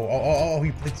 Oh,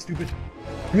 he played stupid.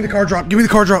 Give me the card drop. Give me the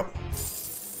card drop.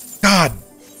 God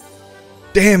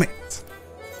damn it.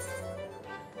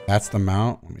 That's the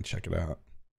mount. Let me check it out.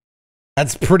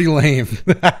 That's pretty lame.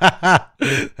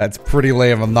 That's pretty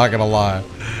lame, I'm not gonna lie.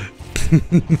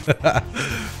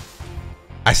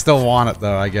 I still want it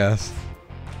though, I guess.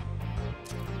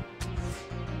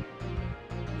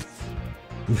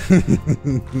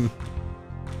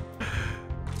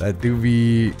 That do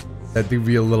be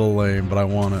a little lame, but I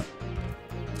want it.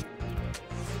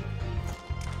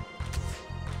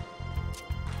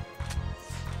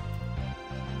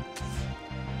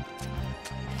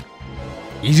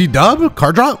 Easy dub?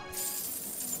 Card drop?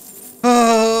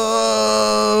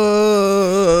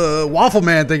 Waffle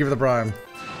Man, thank you for the prime.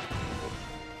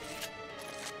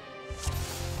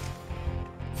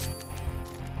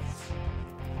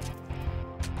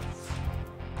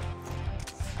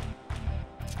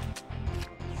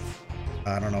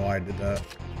 I don't know why I did that.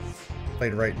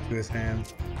 Played right into his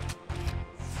hands.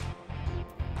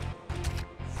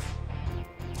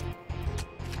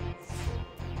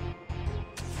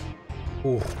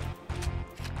 Ooh.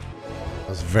 I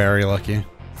was very lucky.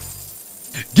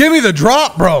 Give me the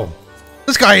drop, bro!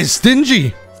 This guy is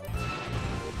stingy!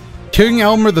 King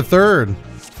Elmer III.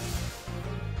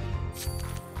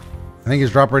 I think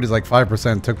his drop rate is like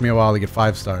 5%. Took me a while to get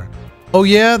 5-star. Oh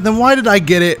yeah? Then why did I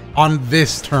get it on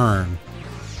this turn?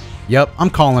 Yep, I'm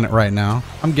calling it right now.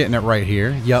 I'm getting it right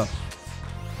here. Yep.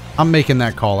 I'm making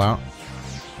that call out.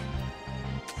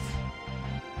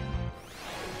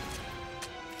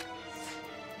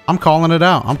 I'm calling it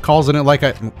out. I'm calling it like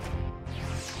I...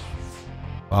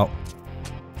 Well,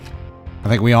 I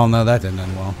think we all know that didn't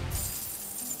end well.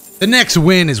 The next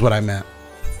win is what I meant.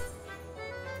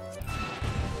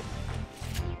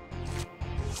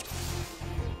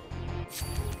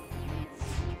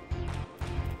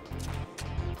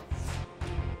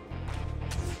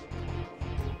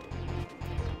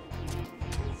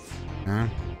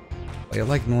 Play it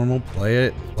like normal. Play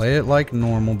it like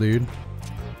normal, dude.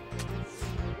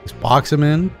 Just box him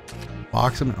in.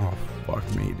 Box him in. Oh,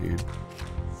 fuck me, dude.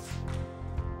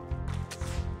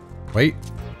 Wait.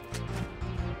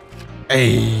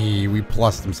 Hey, we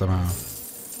plussed him somehow.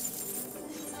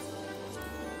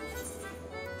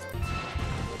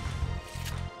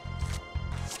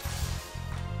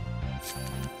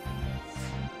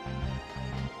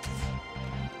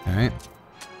 Alright.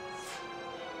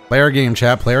 Play our game,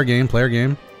 chat. Play our game. Play our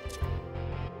game.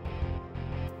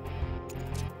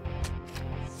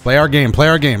 Play our game. Play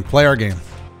our game. Play our game.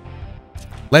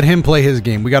 Let him play his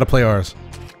game. We gotta play ours.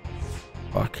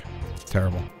 Fuck. It's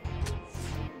terrible.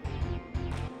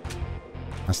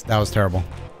 That was terrible.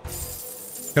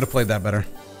 Could have played that better.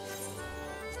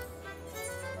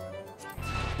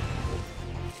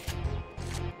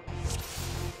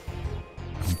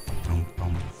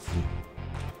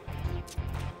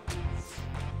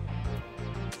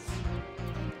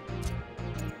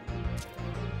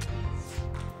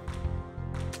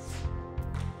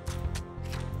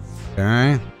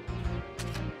 Okay.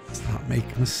 Let's not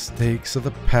make mistakes of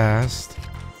the past.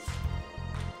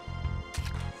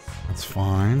 That's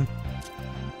fine.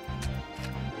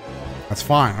 That's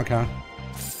fine, okay.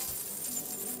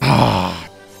 Ah,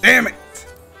 damn it!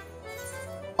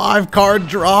 5-card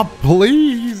drop,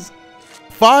 please!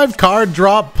 5-card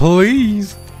drop,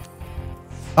 please!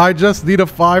 I just need a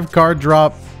 5-card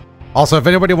drop. Also, if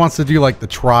anybody wants to do like the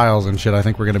trials and shit, I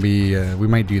think we're gonna be, we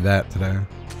might do that today.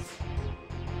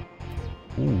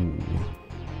 Ooh.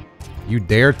 You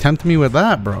dare tempt me with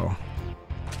that, bro?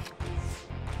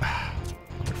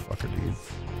 Motherfucker, dude.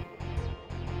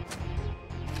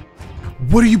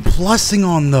 What are you plussing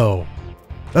on, though?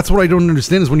 That's what I don't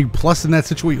understand, is when you plus in that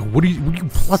situation, what are you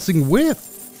plussing with?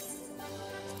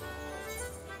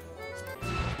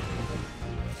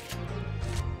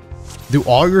 Do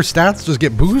all your stats just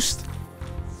get boost?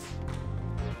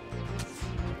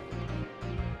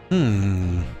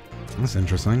 That's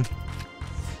interesting.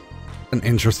 An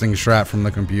interesting strat from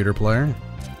the computer player.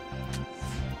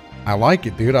 I like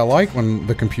it, dude. I like when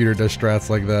the computer does strats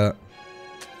like that.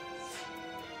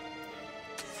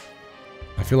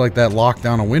 I feel like that locked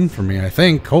down a win for me, I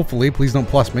think. Hopefully. Please don't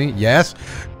plus me. Yes.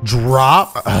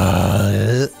 Drop.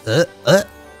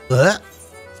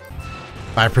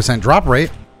 5% drop rate.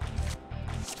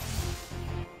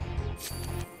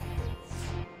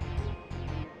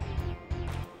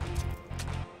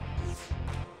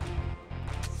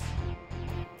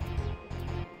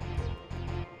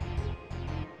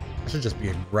 I should just be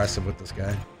aggressive with this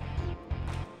guy.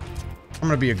 I'm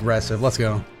gonna be aggressive. Let's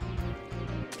go.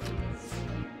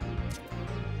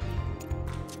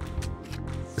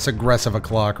 It's aggressive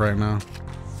o'clock right now.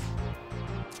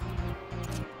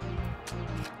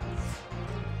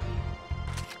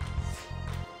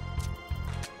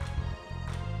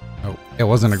 Oh, it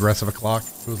wasn't aggressive o'clock.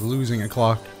 It was losing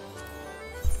o'clock.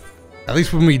 At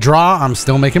least when we draw, I'm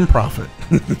still making profit.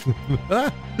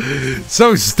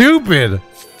 So stupid.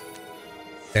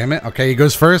 Damn it. Okay, he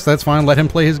goes first. That's fine. Let him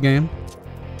play his game.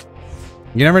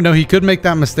 You never know. He could make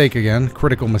that mistake again.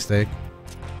 Critical mistake.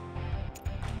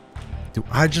 Do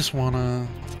I just want to... I'm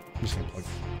just going to plug...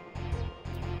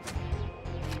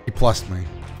 He plussed me.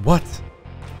 What?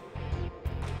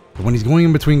 But when he's going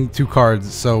in between two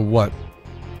cards, so what?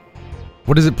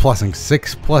 What is it plussing?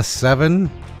 6 plus 7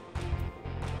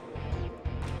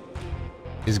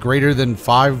 is greater than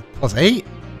 5 plus 8?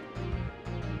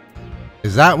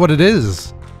 Is that what it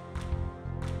is?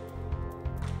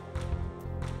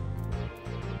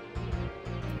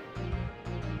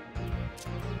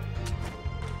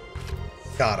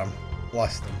 Got him.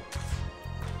 Blessed him.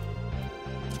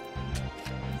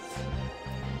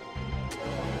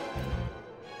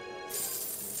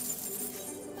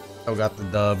 Oh, got the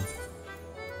dub.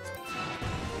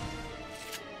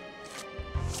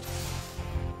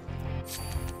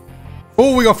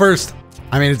 Oh, we go first.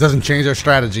 I mean, it doesn't change our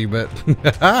strategy, but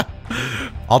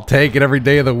I'll take it every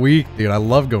day of the week, dude. I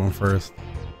love going first.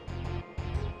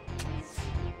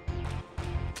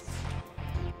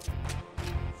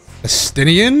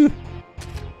 Estinian?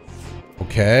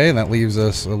 Okay, that leaves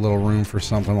us a little room for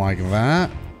something like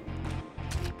that.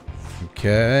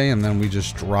 Okay, and then we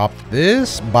just drop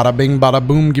this. Bada bing, bada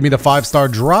boom. Give me the 5-star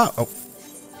drop. Oh.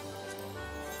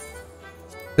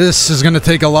 This is gonna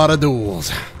take a lot of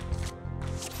duels.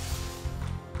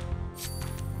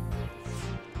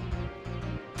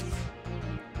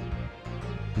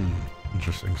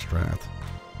 Interesting strat.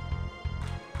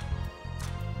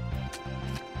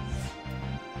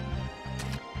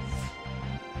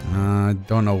 I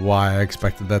don't know why I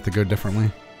expected that to go differently.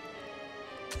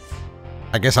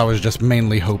 I guess I was just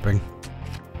mainly hoping.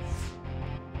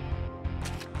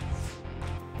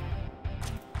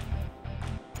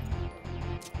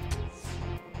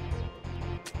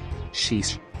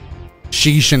 Sheesh.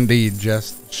 Sheesh indeed,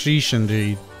 just. Sheesh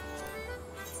indeed.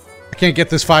 I can't get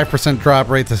this 5% drop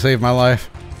rate to save my life.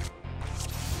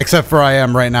 Except for I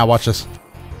am right now. Watch this.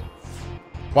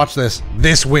 Watch this.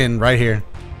 This win right here.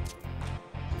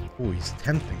 Oh, he's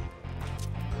tempting.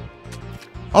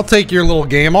 I'll take your little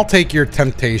game. I'll take your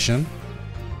temptation.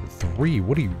 3,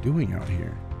 what are you doing out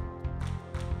here?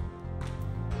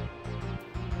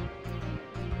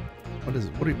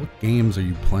 What games are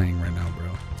you playing right now, bro?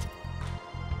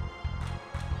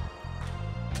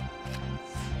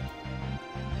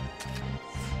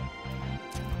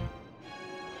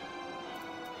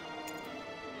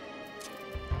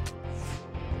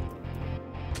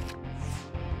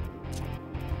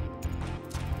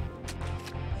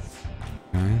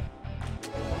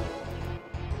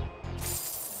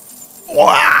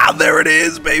 Wow, there it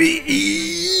is, baby.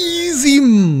 Easy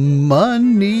money.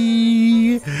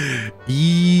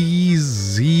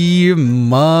 Easy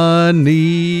money.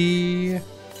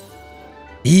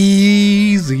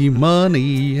 Easy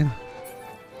money.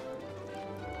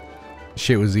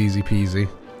 Shit was easy peasy.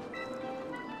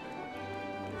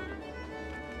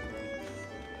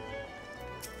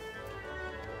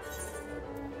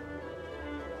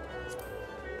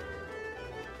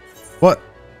 What?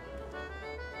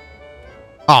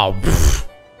 Oh.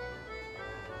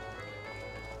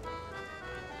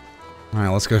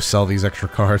 Alright, let's go sell these extra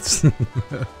cards.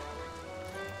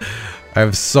 I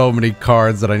have so many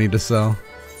cards that I need to sell.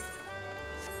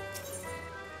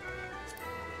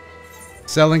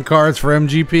 Selling cards for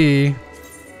MGP.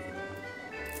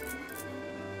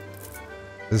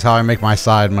 This is how I make my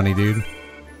side money, dude.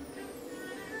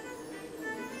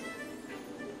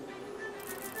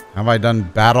 Have I done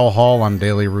Battle Hall on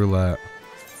Daily Roulette?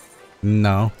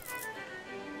 No.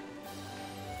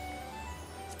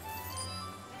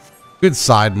 Good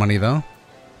side money, though.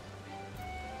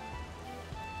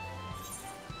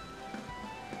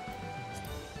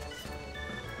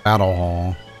 Battle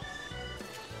Hall.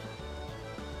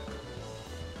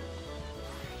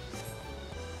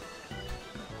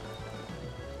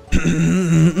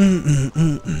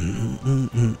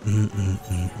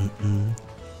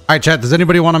 Alright, chat, does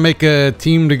anybody want to make a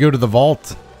team to go to the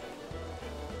vault?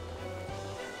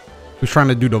 Who's trying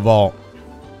to do the vault?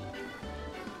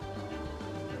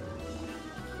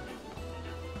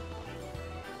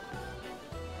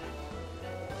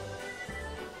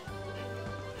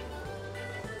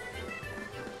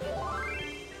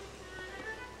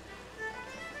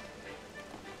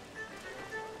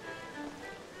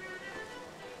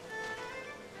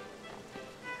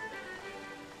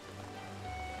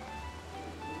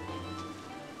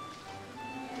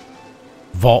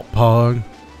 Vault Pog.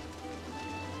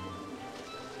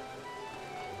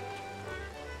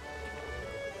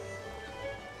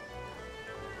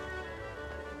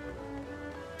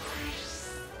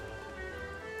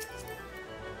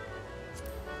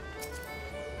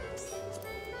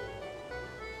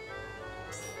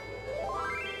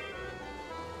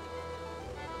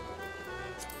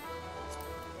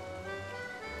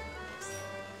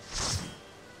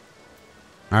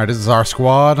 Alright, this is our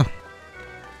squad.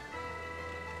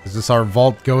 Is this our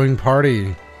vault going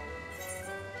party?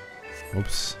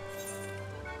 Oops.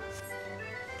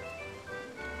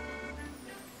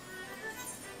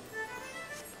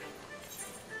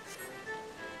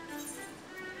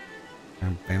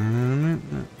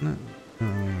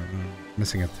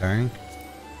 Missing a tank.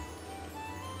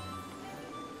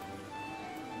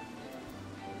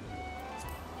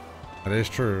 That is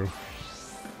true.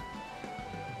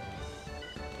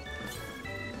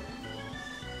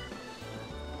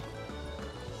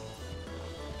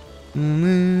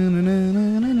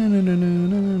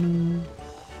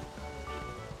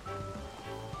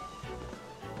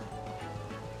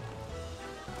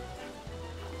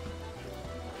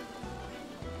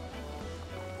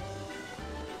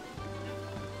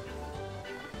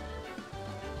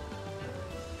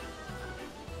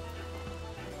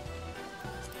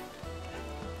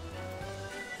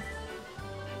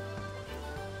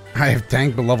 I have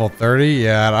tank but level 30.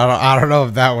 Yeah, I don't know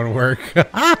if that would work.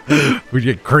 We'd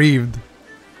get creamed.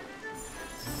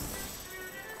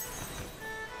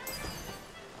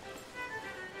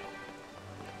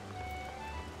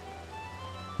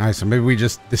 Alright, so maybe we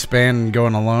just disband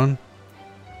going alone.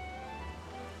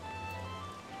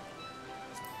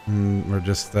 We're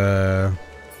just,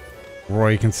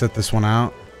 Roy can sit this one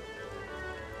out.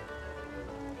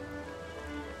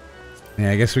 Yeah,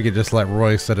 I guess we could just let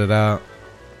Roy sit it out.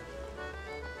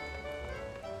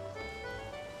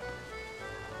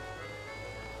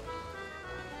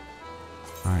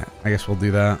 Alright, I guess we'll do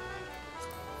that.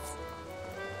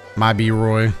 My B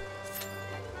Roy.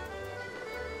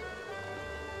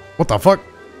 What the fuck?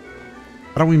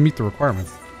 How don't we meet the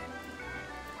requirements?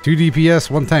 2 DPS,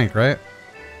 1 tank, right?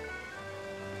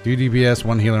 2 DPS,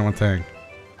 1 healer, 1 tank.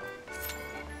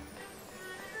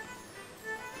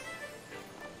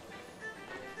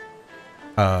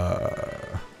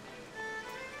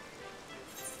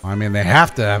 I mean, they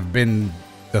have to have been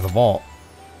to the vault.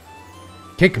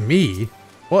 Kick me?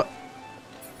 What?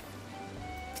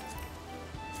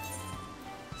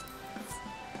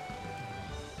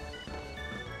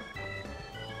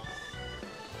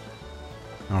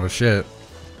 Oh shit.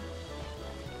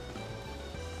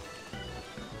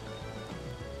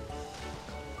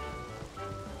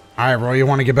 Alright, Roy, you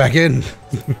want to get back in?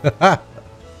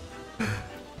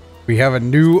 We have a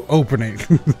new opening.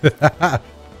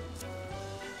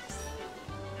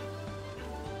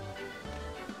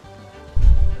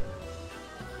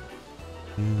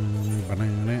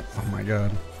 Oh my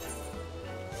god.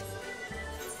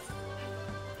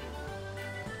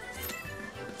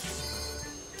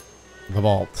 The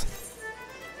vault.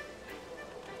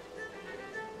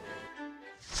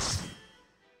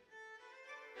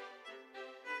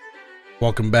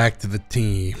 Welcome back to the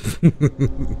team.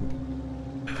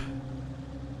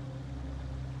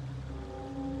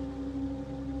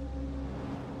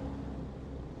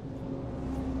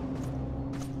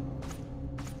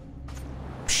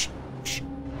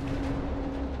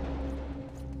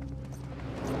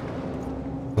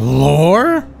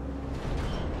 Lore?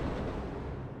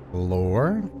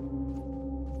 Lore?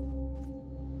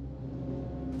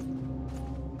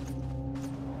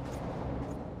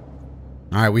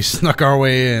 Alright, we snuck our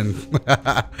way in.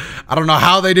 I don't know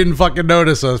how they didn't fucking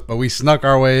notice us, but we snuck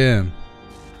our way in.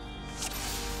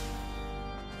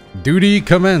 Duty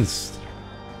commenced.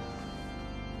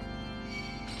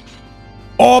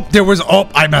 Oh, there was... Oh,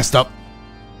 I messed up.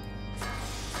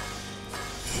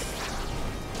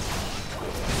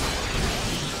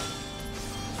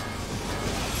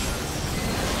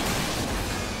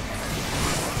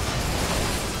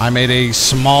 I made a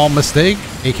small mistake,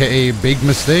 aka big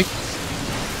mistake.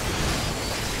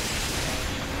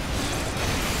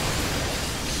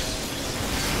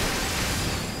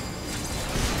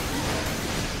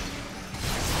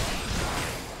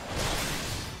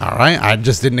 Alright, I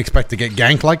just didn't expect to get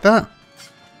ganked like that.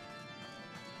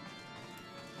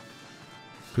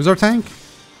 Who's our tank?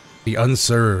 The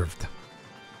Unserved.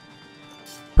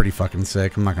 Pretty fucking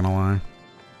sick, I'm not gonna lie.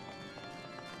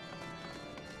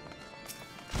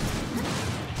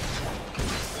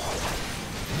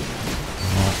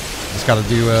 Just gotta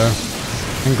do,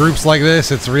 in groups like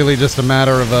this, it's really just a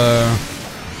matter of,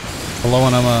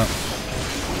 blowing them up.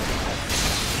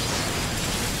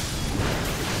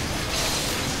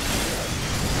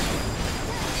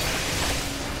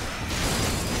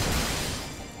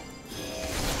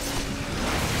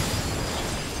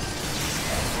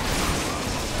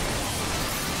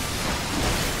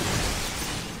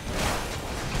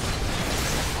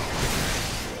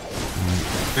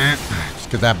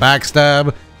 Just get that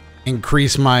backstab.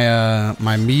 Increase my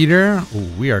my meter. Ooh,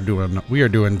 we are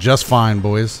doing just fine,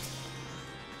 boys.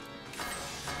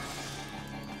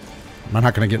 Am I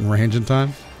not gonna get in range in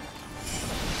time?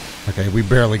 Okay, we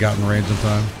barely got in range in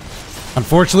time.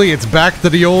 Unfortunately, it's back to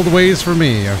the old ways for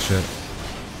me. Oh shit.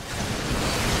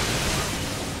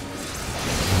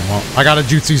 Well, I got a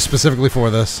jutsu specifically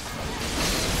for this.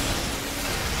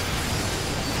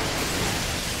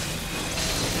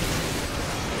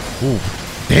 Ooh,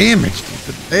 damage.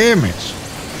 The damage.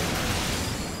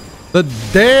 The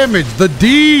damage. The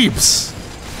deeps.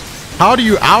 How do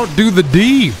you outdo the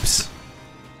deeps?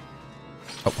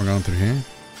 Oh, we're going through here.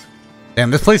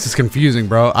 Damn, this place is confusing,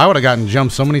 bro. I would have gotten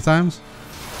jumped so many times.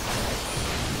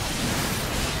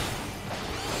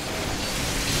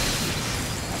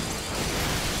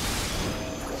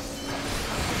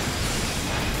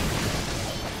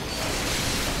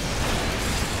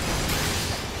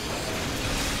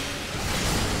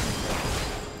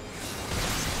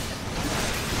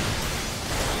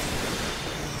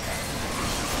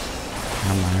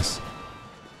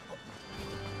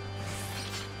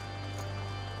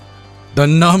 The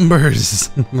numbers.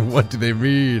 What do they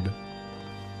mean?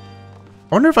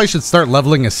 I wonder if I should start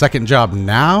leveling a second job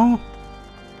now?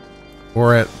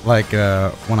 Or at like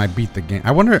when I beat the game.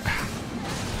 I wonder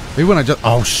maybe when I just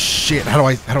oh shit, how do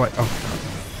I oh.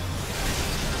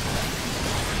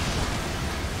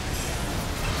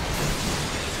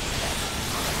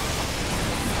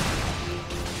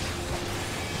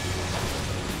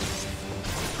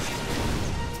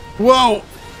 Whoa!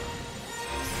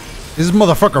 Is this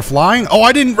motherfucker flying? Oh,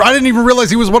 I didn't even realize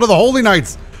he was one of the Holy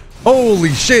Knights. Holy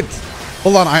shit!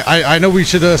 Hold on, I know we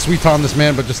should sweet on this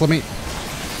man, but just let me.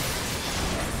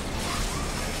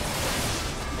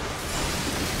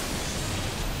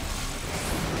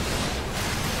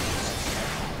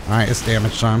 All right, it's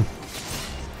damage time.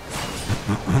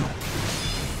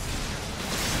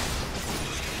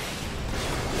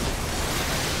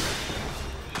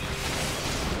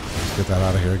 Get that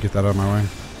out of here. Get that out of my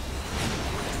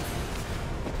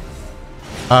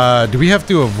way. Do we have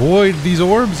to avoid these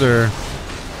orbs or?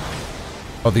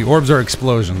 Oh, the orbs are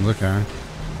explosions. Okay.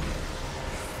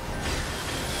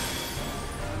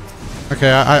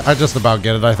 Okay, I just about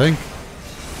get it, I think.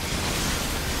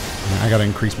 I gotta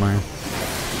increase my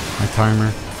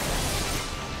timer.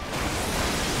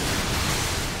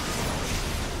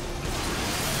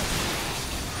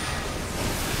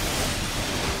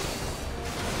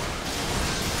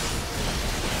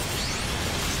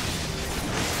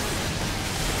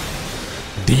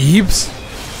 Deeps?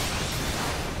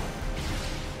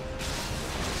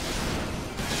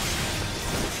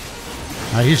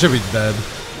 He should be dead.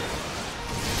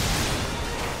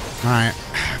 Alright.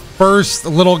 First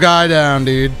little guy down,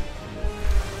 dude.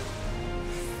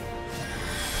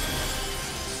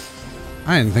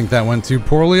 I didn't think that went too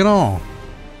poorly at all.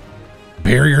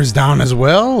 Barriers down as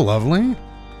well. Lovely.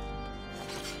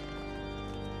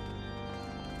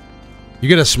 You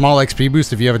get a small XP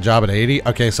boost if you have a job at 80.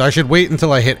 Okay, so I should wait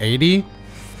until I hit 80,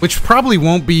 which probably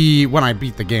won't be when I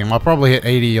beat the game. I'll probably hit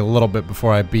 80 a little bit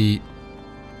before I beat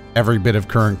every bit of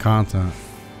current content.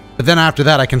 But then after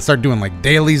that, I can start doing like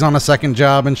dailies on a second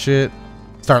job and shit.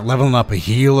 Start leveling up a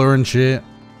healer and shit.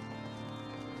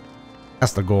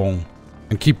 That's the goal.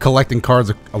 And keep collecting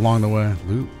cards along the way.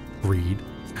 Loot. Greed.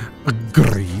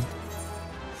 Agreed.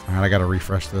 Alright, I gotta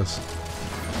refresh this.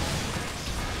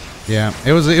 Yeah,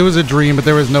 it was a dream, but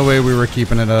there was no way we were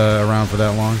keeping it around for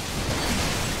that long.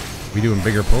 We doing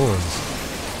bigger pulls.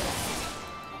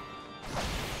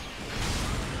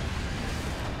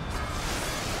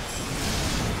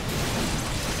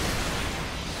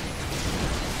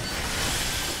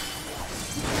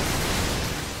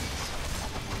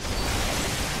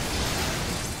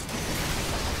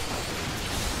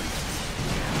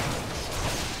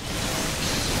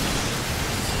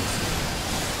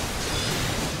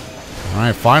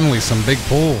 Alright, finally some big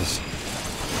pulls.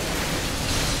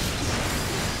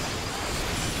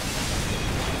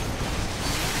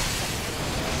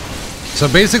 So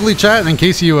basically, chat, in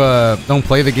case you don't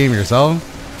play the game yourself,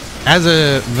 as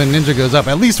the ninja goes up,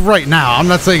 at least right now, I'm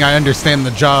not saying I understand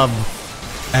the job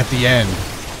at the end,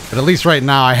 but at least right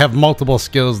now I have multiple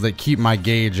skills that keep my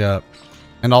gauge up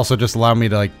and also just allow me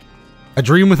to, like, a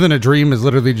dream within a dream is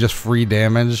literally just free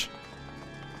damage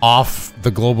off the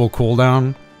global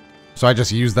cooldown. So I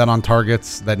just use that on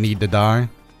targets that need to die.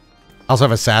 I also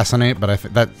have Assassinate, but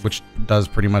which does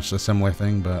pretty much the similar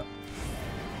thing, but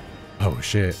oh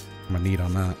shit, I'm gonna need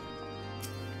on that.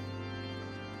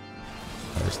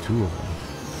 There's two of them.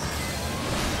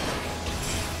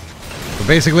 So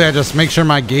basically I just make sure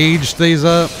my gauge stays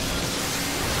up.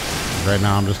 Right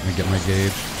now I'm just gonna get my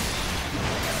gauge.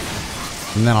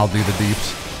 And then I'll do the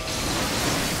deeps.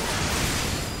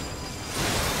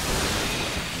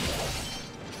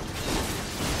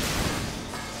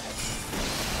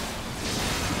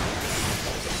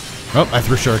 Oh, I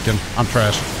threw Shuriken. I'm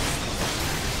trash.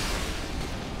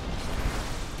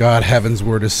 God,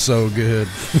 Heavensward is so good.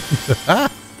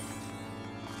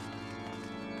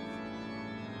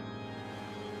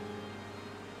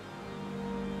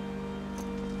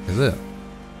 Is it?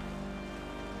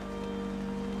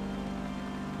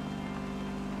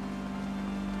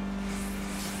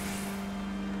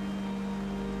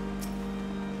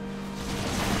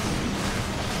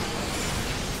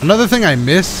 Another thing I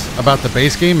miss about the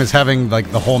base game is having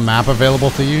like the whole map available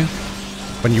to you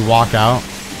when you walk out.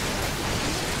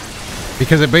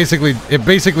 Because it basically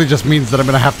just means that I'm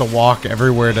gonna have to walk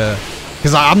everywhere to,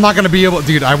 because I'm not gonna be able,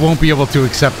 dude, I won't be able to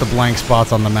accept the blank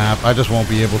spots on the map. I just won't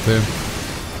be able to.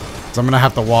 So I'm gonna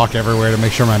have to walk everywhere to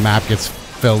make sure my map gets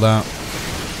filled out.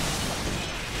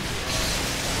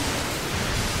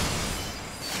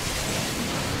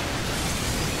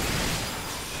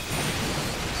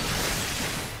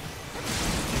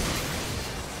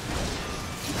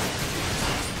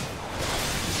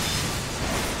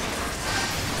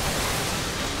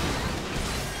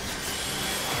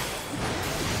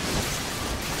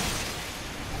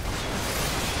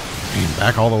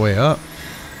 back all the way up.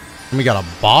 And we got a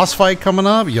boss fight coming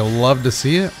up. You'll love to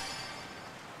see it.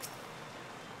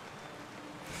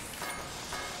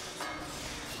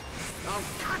 I'll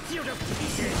cut you to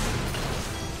pieces.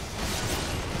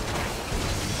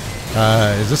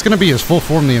 Is this going to be his full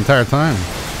form the entire time?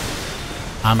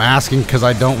 I'm asking because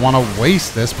I don't want to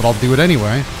waste this, but I'll do it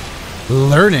anyway.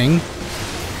 Learning.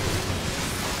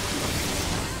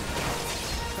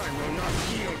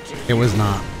 It was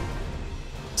not.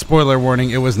 Spoiler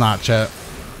warning, it was not, chat.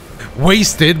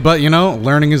 Wasted, but you know,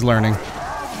 learning is learning.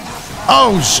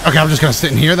 Oh, okay, I'm just gonna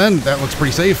sit in here then. That looks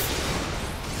pretty safe.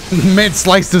 Man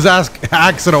sliced his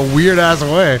axe in a weird ass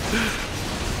way.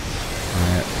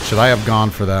 Alright, should I have gone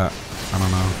for that? I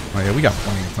don't know. Oh yeah, we got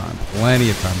plenty of time. Plenty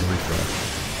of time to refresh.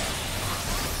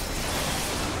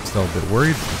 Still a bit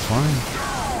worried, it's fine.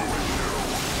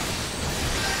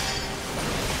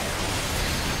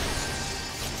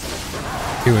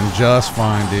 Doing just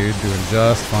fine, dude. Doing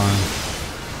just fine.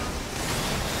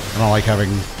 I don't like having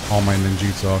all my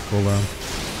ninjutsu off cooldown.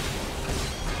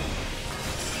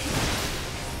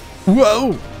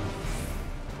 Whoa!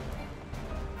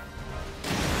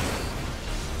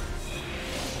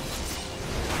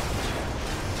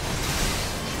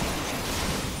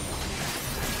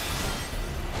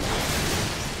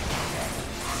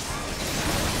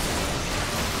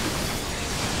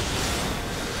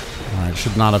 I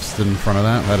should not have stood in front of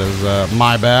that. That is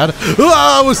my bad. Oh,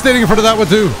 I was standing in front of that one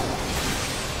too.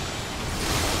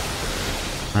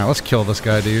 Alright, let's kill this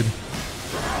guy, dude.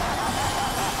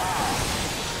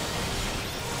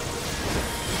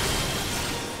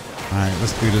 Alright,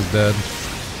 this dude is dead.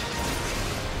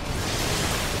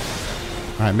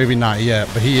 Alright, maybe not yet,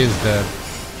 but he is dead.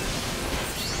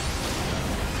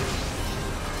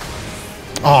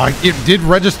 Oh, it did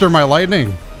register my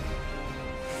lightning.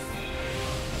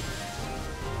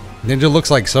 Ninja looks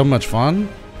like so much fun.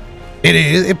 It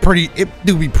is. It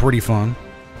do be pretty fun.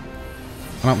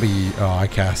 I don't be. Oh, I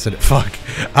casted it. Fuck.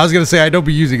 I was gonna say I don't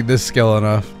be using this skill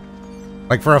enough.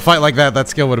 Like for a fight like that, that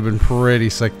skill would have been pretty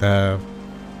sick to have.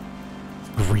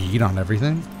 Greed on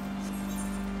everything.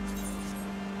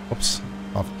 Oops.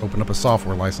 I'll open up a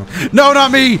software license. No,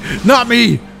 not me. Not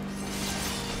me.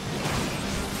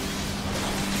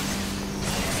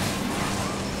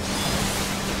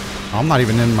 I'm not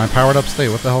even in my powered up state.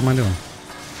 What the hell am I doing?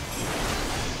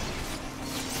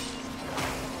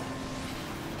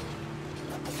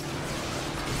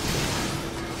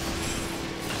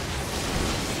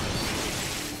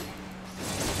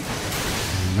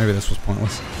 Maybe this was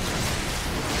pointless.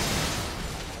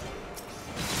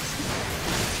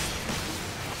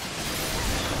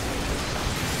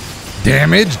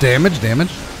 Damage, damage,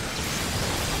 damage.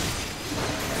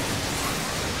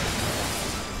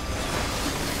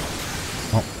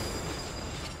 Oh.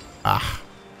 Ah.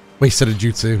 Wasted a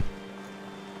jutsu.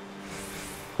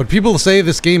 But people say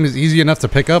this game is easy enough to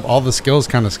pick up. All the skills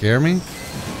kind of scare me.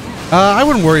 I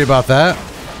wouldn't worry about that.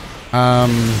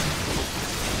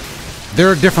 There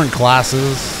are different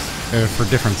classes for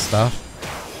different stuff.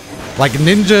 Like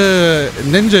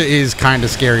Ninja is kind of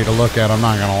scary to look at, I'm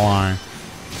not gonna lie.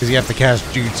 Because you have to cast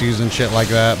jutsus and shit like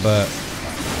that, but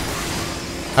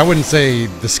I wouldn't say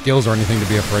the skills are anything to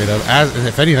be afraid of.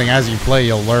 If anything, as you play,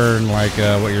 you'll learn like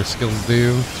what your skills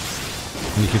do.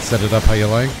 And you can set it up how you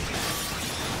like.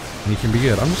 And you can be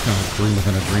good. I'm just gonna dream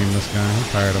within a dream this guy. I'm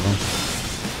tired of him.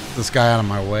 Get this guy out of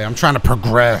my way. I'm trying to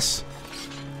progress.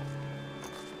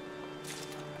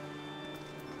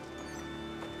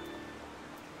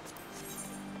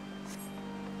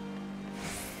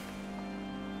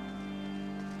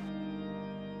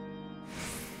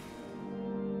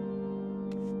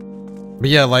 But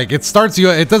yeah, like it starts you.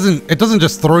 It doesn't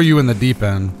just throw you in the deep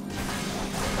end.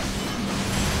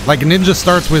 Like Ninja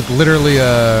starts with literally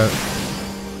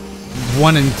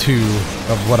 1 and 2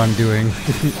 of what I'm doing.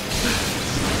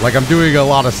 Like I'm doing a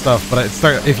lot of stuff, but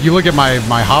if you look at my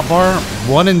hotbar,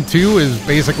 1 and 2 is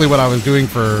basically what I was doing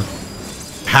for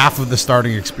half of the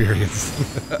starting experience.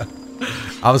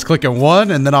 I was clicking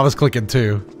 1 and then I was clicking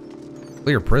 2.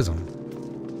 Clear prism.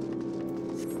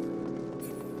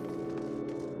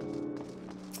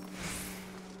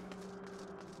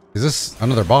 Is this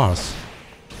another boss?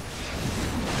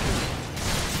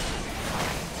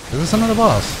 Is this another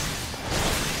boss?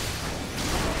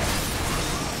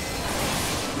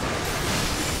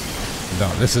 No,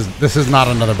 this is not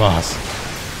another boss.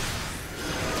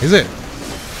 Is it?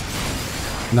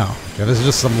 No. Okay, this is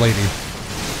just some lady.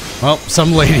 Well,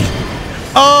 some lady.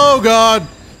 Oh god!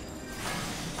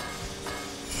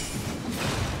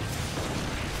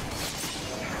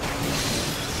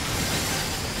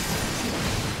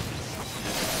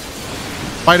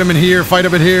 Fight him in here, fight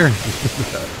him in here.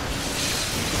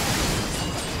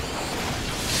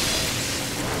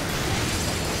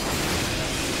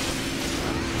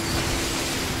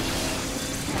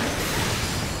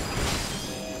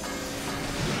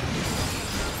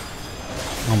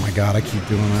 my god, I keep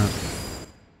doing that.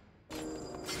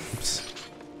 Oops.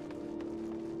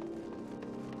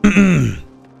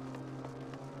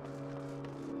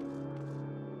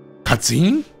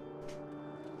 Cutscene?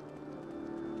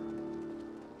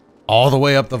 All the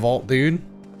way up the vault, dude.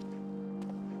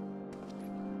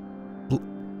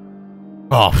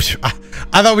 Oh,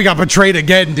 I thought we got betrayed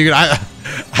again, dude. I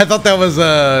thought that was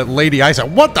Lady Ice.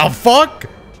 What the fuck?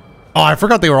 Oh, I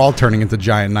forgot they were all turning into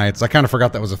giant knights. I kind of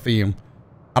forgot that was a theme.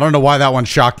 I don't know why that one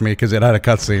shocked me because it had a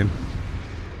cutscene.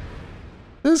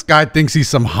 This guy thinks he's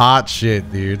some hot shit,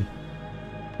 dude.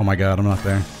 Oh my god, I'm not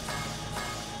there.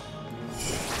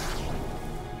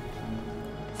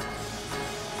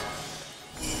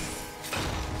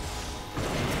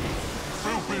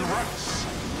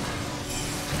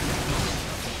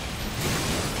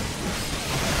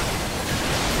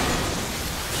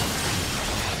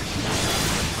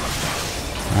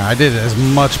 I did as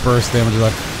much burst damage as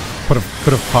I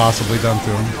could have possibly done to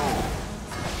him.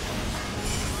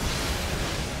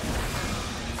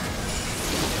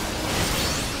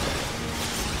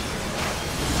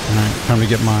 Alright, time to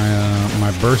get my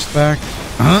my burst back.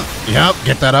 Yep,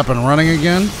 get that up and running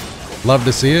again. Love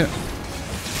to see it.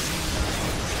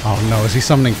 Oh no, is he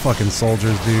summoning fucking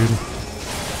soldiers, dude?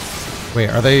 Wait,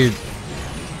 are they...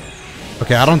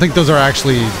 Okay, I don't think those are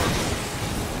actually...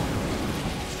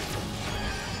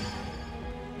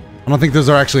 I don't think those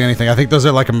are actually anything. I think those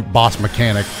are like a boss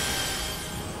mechanic.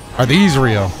 Are these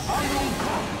real?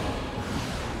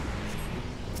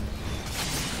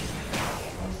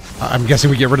 I'm guessing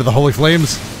we get rid of the holy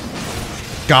flames.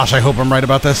 Gosh, I hope I'm right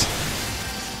about this.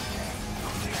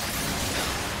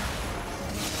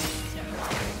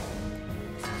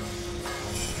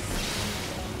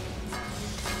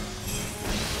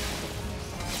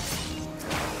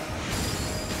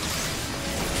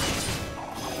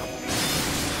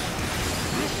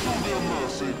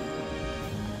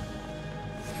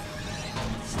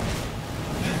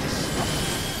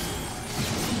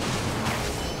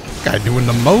 Guy doing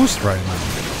the most right now.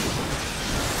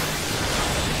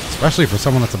 Especially for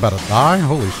someone that's about to die.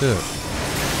 Holy shit.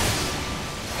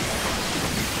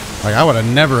 Like, I would have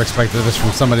never expected this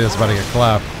from somebody that's about to get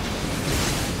clapped.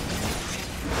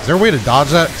 Is there a way to dodge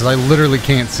that? Because I literally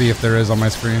can't see if there is on my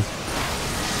screen.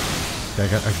 Okay,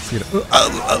 I can see it.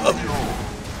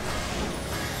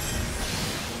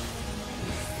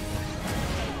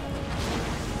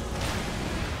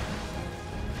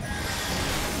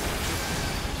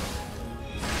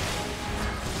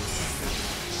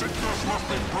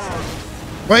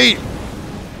 Wait!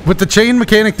 With the chain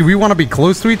mechanic, do we want to be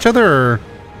close to each other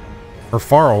or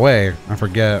far away? I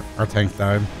forget. Our tank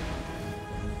died.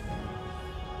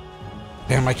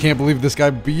 Damn, I can't believe this guy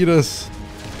beat us.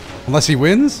 Unless he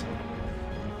wins?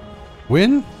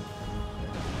 Win?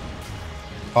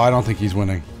 Oh, I don't think he's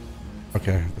winning.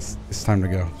 Okay, it's time to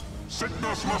go.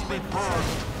 Sickness must be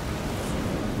purged.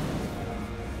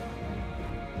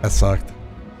 That sucked.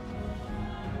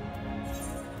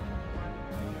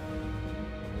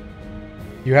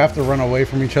 You have to run away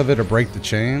from each other to break the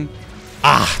chain?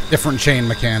 Ah, different chain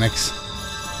mechanics.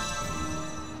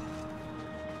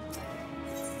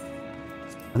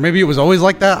 Or maybe it was always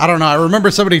like that? I don't know. I remember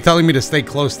somebody telling me to stay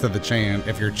close to the chain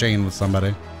if you're chained with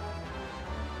somebody.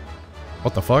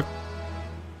 What the fuck?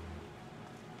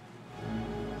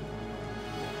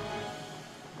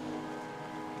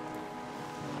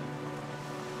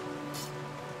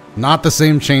 Not the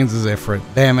same chains as Ifrit.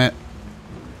 Damn it.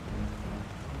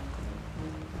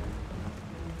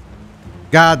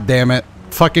 God damn it.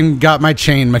 Fucking got my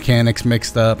chain mechanics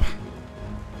mixed up.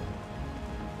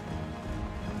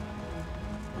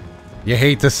 You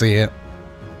hate to see it.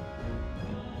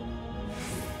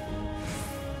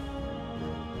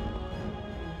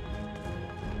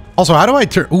 Also, how do I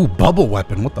turn... Ooh, bubble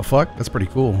weapon. What the fuck? That's pretty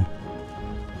cool.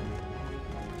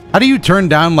 How do you turn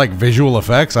down, like, visual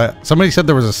effects? Somebody said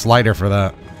there was a slider for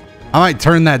that. I might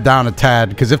turn that down a tad,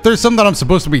 because if there's something that I'm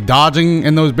supposed to be dodging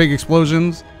in those big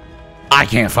explosions... I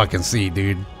can't fucking see,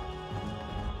 dude.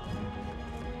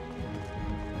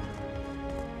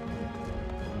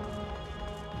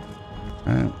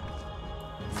 Alright.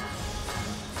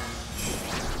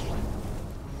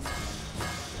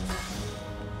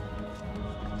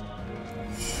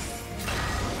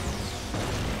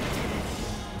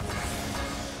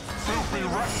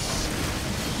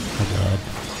 Oh god.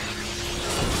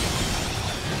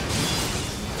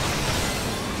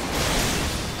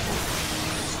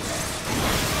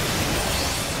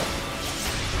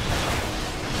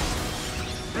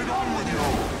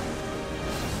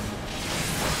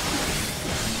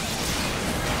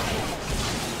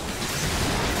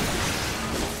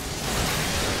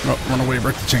 Oh, run away,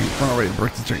 break the chain. Run away,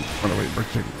 break the chain. Run away, break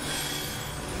the chain.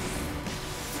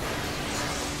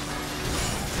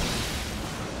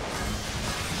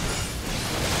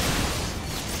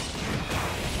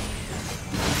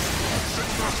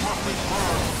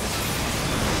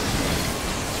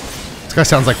 This guy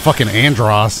sounds like fucking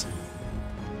Andros.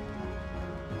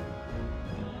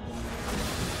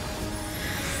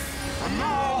 And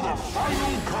now the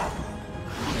final cup.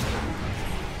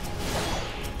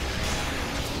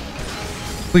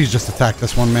 Please just attack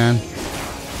this one, man.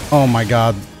 Oh my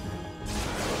god.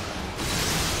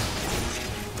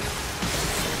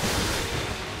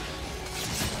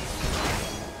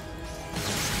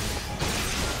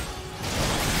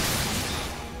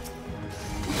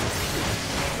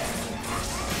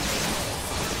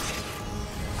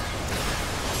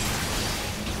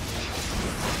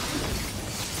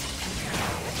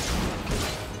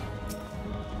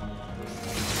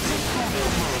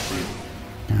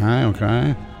 Okay.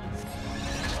 I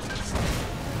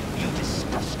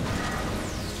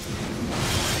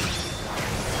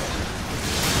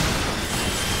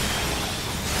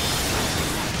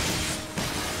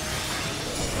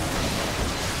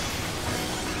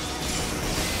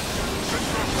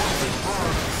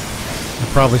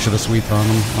probably should have sweeped on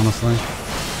him, honestly.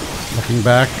 Looking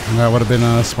back, that would have been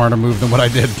a smarter move than what I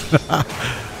did.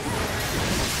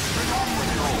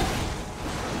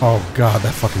 Oh god,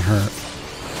 that fucking hurt.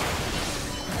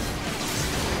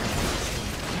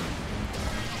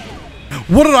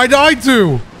 What did I die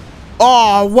to?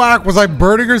 Oh, whack. Was I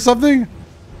burning or something?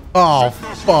 Oh,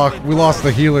 fuck. We lost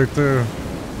the healer, too.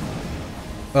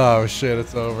 Oh, shit.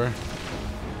 It's over.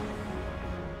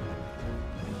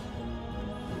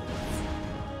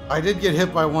 I did get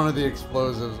hit by one of the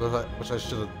explosives, which I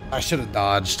should have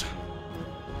dodged.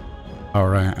 All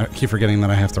right. I keep forgetting that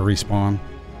I have to respawn.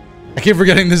 I keep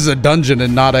forgetting this is a dungeon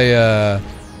and not a,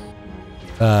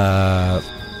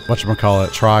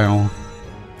 whatchamacallit, trial.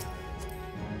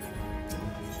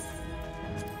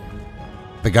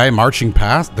 The guy marching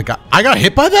past? The guy... I got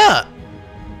hit by that?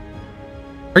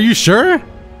 Are you sure?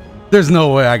 There's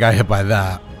no way I got hit by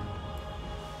that.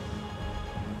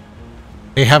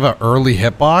 They have an early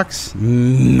hitbox?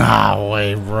 No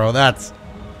way, bro. That's...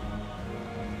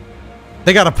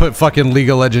 They gotta put fucking League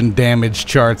of Legends damage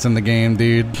charts in the game,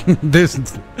 dude.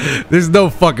 There's no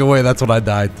fucking way that's what I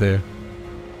died to.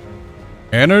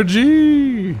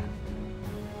 Energy!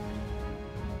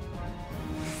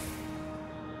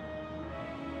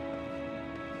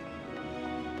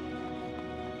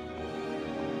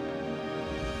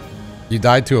 You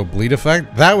died to a bleed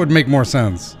effect? That would make more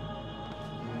sense.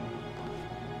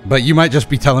 But you might just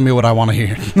be telling me what I want to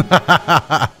hear.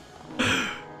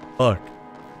 Fuck.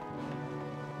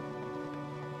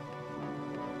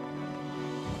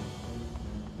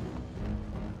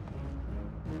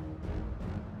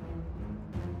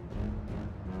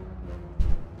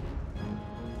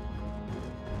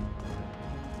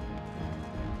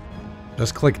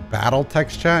 Just click battle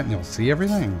text chat and you'll see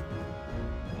everything.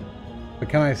 But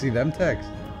can I see them text?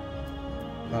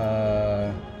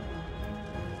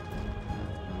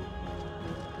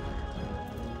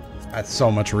 That's so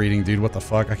much reading, dude. What the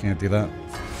fuck? I can't do that.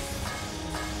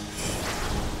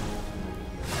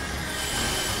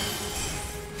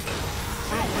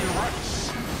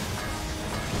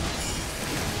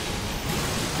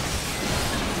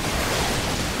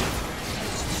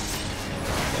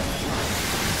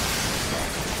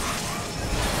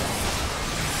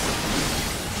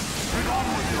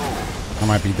 I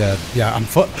might be dead. Yeah, I'm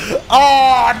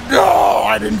Oh no!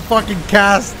 I didn't fucking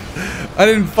cast. I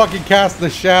didn't fucking cast the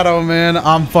shadow, man.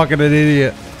 I'm fucking an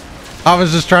idiot. I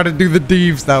was just trying to do the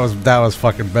deeps. That was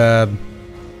fucking bad.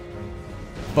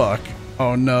 Fuck.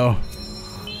 Oh no.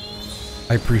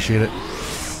 I appreciate it.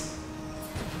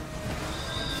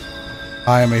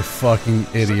 I am a fucking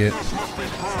idiot.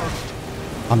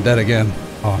 I'm dead again.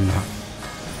 Oh, I'm not.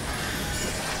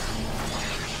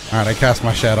 Alright, I cast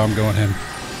my shadow. I'm going in.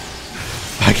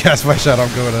 I cast my shadow.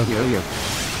 I'm going in. Yo.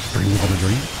 Dream within a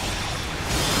dream.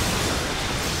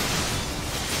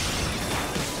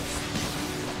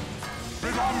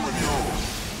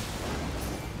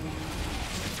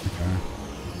 Okay.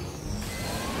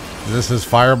 This is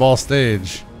Fireball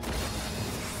stage.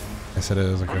 Yes, it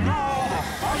is. Okay.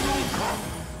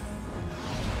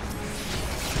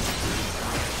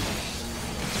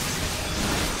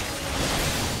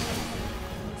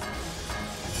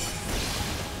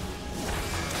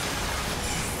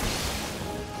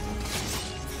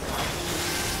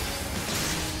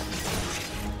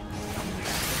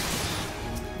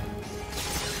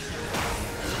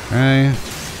 Okay.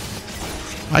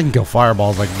 I can kill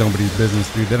fireballs like nobody's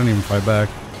business, dude. They don't even fight back.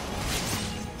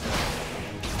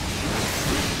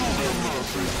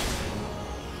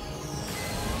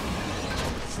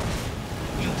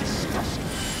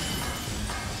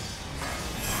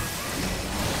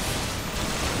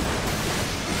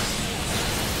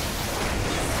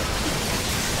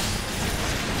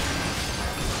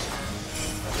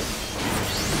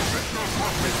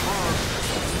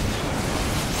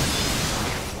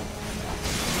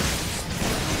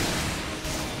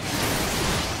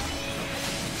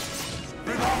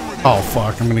 Oh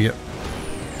fuck, I'm gonna get...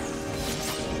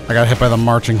 I got hit by the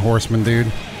marching horseman,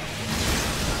 dude.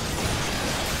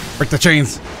 Break the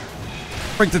chains.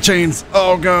 Break the chains.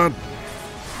 Oh god.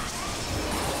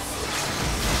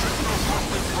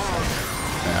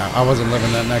 Yeah, I wasn't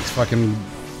living that next fucking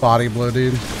body blow,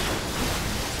 dude.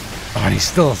 Oh, and he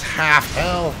still is half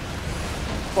health.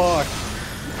 Fuck.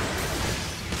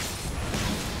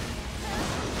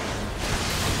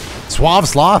 Suave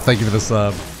Sloth, thank you for the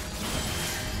sub.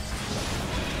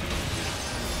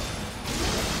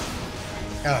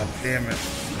 God damn it.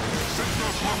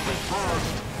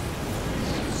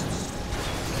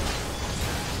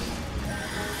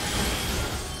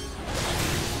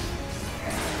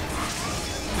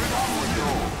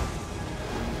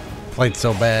 Played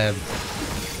so bad.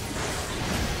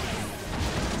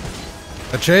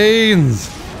 The chains!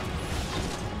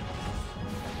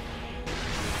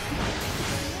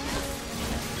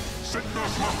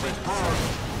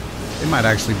 They might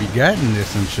actually be getting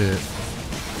this and shit.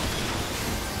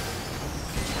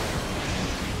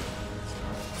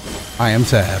 I am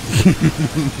sad.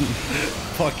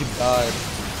 Fucking died.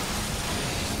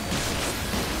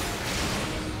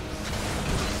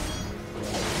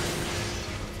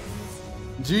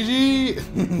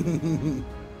 GG!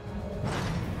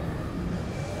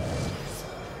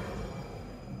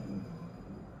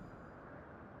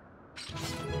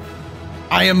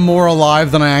 I am more alive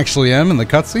than I actually am in the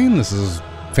cutscene. This is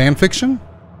fan fiction.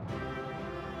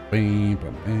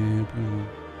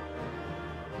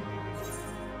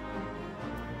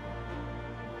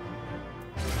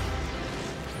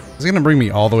 Is it gonna bring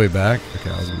me all the way back? Okay,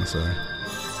 I was gonna say.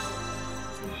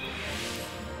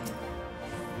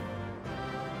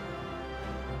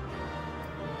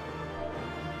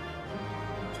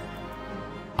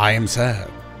 I am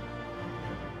sad.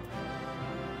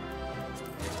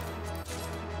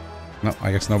 No,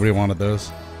 I guess nobody wanted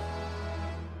those.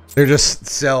 They're just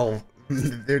sell.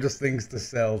 They're just things to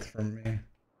sell from me.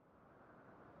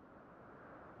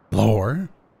 Lore?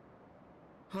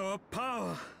 Our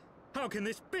power! How can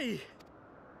this be?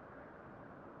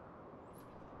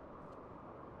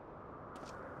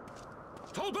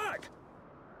 Fall back!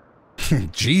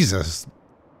 Jesus.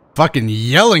 Fucking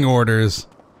yelling orders.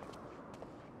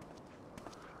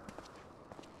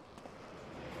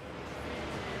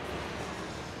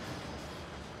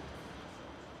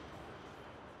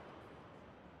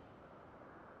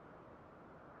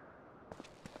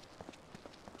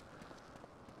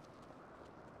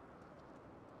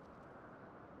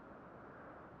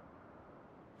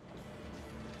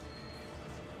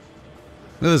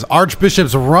 This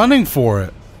Archbishop's running for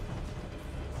it.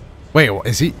 Wait,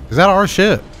 is that our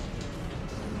shit?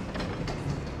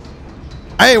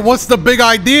 Hey, what's the big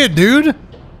idea, dude?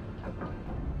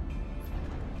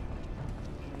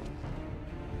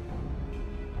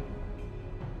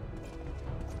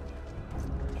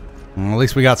 Well, at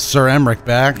least we got Sir Emmerich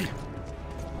back.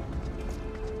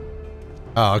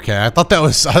 Oh, okay. I thought that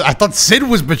was... I thought Sid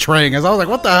was betraying us. I was like,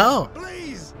 what the hell?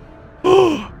 Please!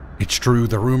 It's true,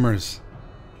 the rumors.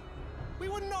 We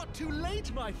were not too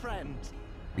late, my friend.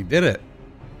 We did it.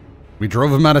 We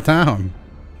drove him out of town.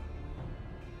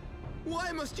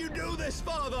 Why must you do this,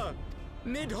 father?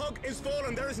 Nidhogg is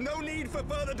fallen. There is no need for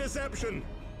further deception.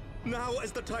 Now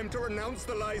is the time to renounce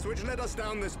the lies which led us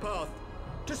down this path.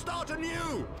 To start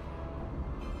anew.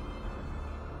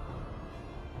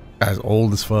 Guy's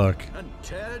old as fuck. And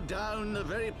tear down the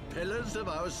very pillars of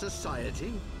our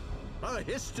society? Our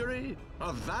history,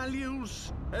 our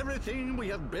values, everything we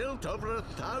have built over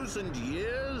 1,000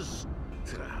 years?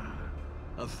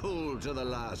 A fool to the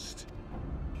last.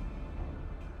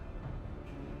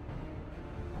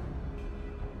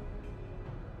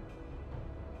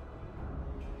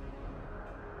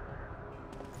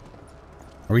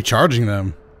 Are we charging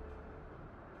them?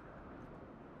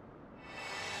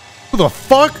 Who the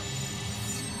fuck?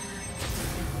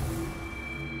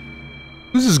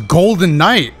 Who's this Golden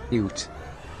Knight? Cute.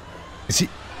 Is he?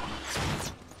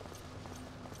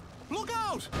 Look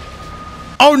out!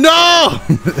 Oh no!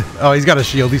 Oh, he's got a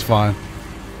shield. He's fine.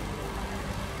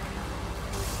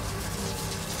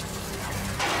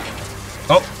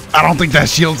 Oh, I don't think that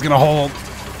shield's gonna hold.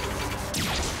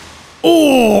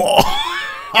 Oh,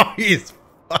 he's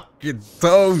fucking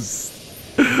toast.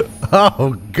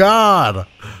 Oh God.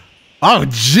 Oh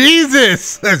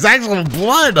Jesus! There's actual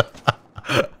blood.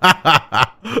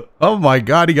 Oh my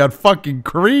God, he got fucking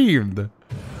creamed.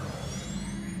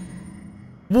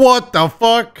 What the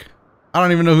fuck? I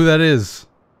don't even know who that is.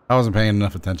 I wasn't paying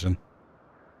enough attention.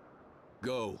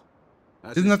 Go.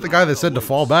 Isn't that the guy that said to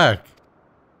fall back?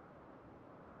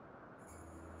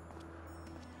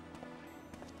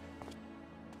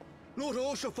 Lord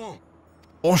Orchefort!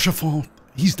 Orchefort,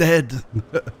 he's dead.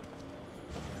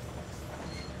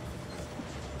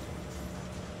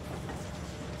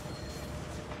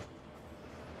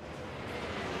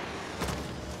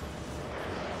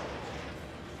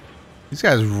 These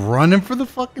guys running for the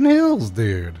fucking hills,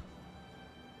 dude.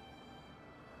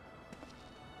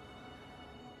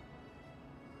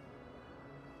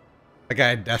 That guy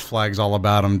had death flags all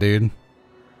about him, dude.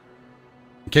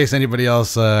 In case anybody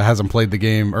else hasn't played the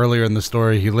game, earlier in the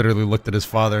story, he literally looked at his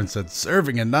father and said,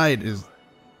 "Serving a knight is..."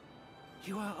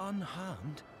 You are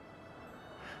unharmed?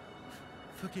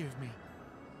 Forgive me.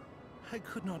 I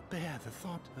could not bear the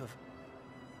thought of...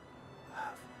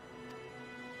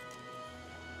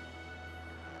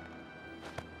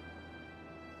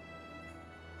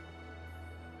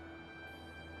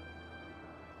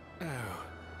 Oh,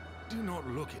 do not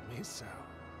look at me so.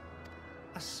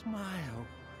 A smile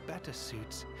better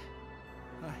suits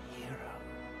a hero.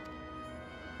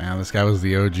 Man, this guy was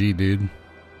the OG, dude.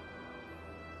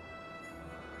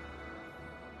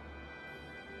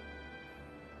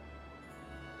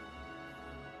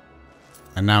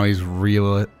 And now he's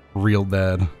real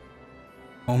dead.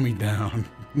 Homie down.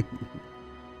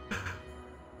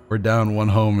 We're down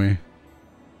one homie.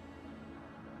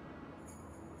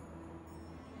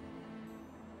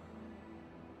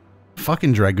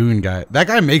 Fucking Dragoon guy. That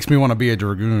guy makes me want to be a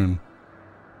Dragoon.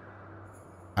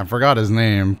 I forgot his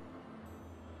name.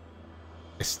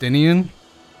 Estinian?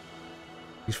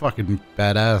 He's fucking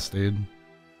badass, dude.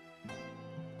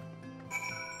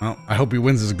 Well, I hope he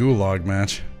wins his gulag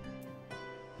match.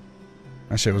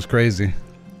 That shit was crazy.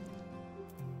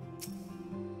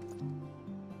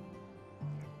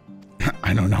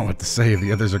 I don't know what to say.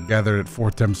 The others are gathered at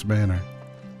Fort Temps Manor.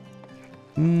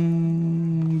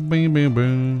 Boom, boom,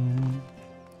 boom.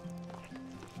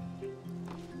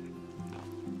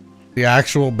 The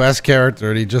actual best character,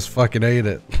 and he just fucking ate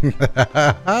it.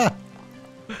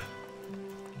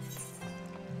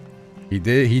 He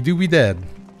did. He do be dead.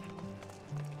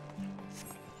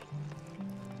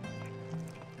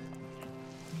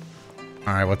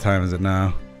 All right, what time is it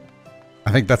now?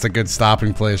 I think that's a good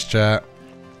stopping place, chat.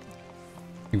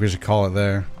 I think we should call it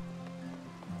there.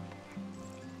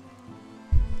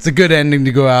 It's a good ending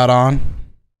to go out on.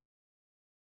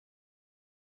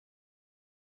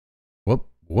 Whoop,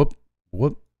 whoop,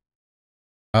 whoop.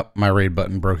 Oh, my raid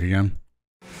button broke again.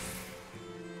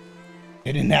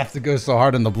 It didn't have to go so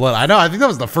hard in the blood. I know, I think that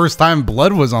was the first time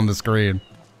blood was on the screen.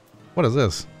 What is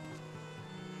this?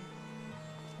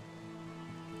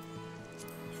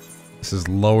 This is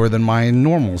lower than my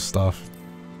normal stuff.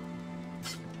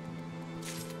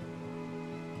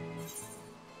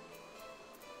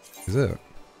 Is it?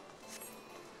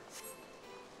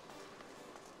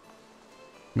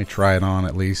 Let me try it on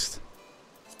at least.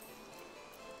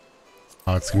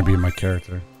 Oh, it's gonna be my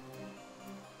character.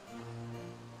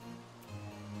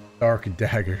 Dark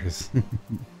daggers.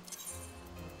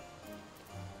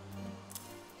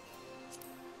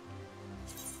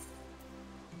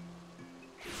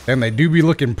 And they do be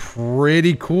looking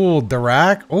pretty cool,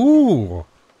 Dirac. Ooh.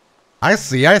 I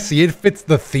see. It fits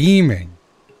the theming.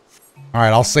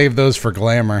 Alright, I'll save those for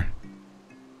glamour.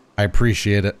 I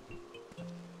appreciate it.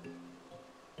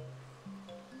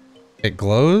 It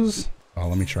glows? Oh,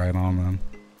 let me try it on then.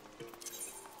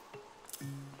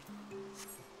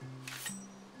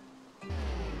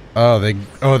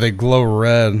 Oh, they glow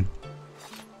red.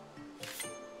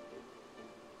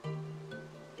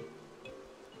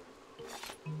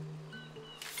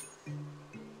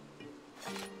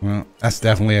 Well, that's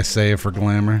definitely a save for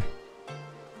glamour.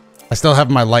 I still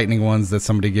have my lightning ones that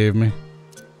somebody gave me.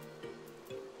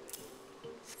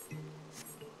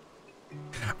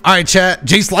 Alright, chat.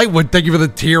 Jace Lightwood, thank you for the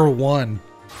tier 1.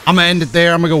 I'm gonna end it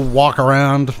there. I'm gonna go walk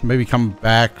around. Maybe come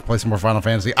back, play some more Final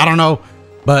Fantasy. I don't know.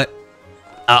 But,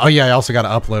 oh yeah, I also gotta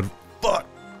upload. Fuck.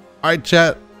 Alright,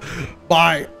 chat.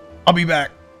 Bye. I'll be back.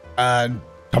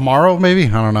 Tomorrow, maybe? I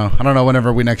don't know. I don't know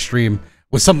whenever we next stream.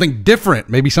 With something different.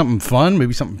 Maybe something fun.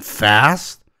 Maybe something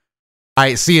fast.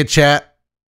 Alright, see ya, chat.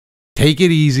 Take it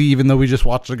easy, even though we just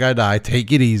watched a guy die.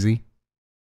 Take it easy.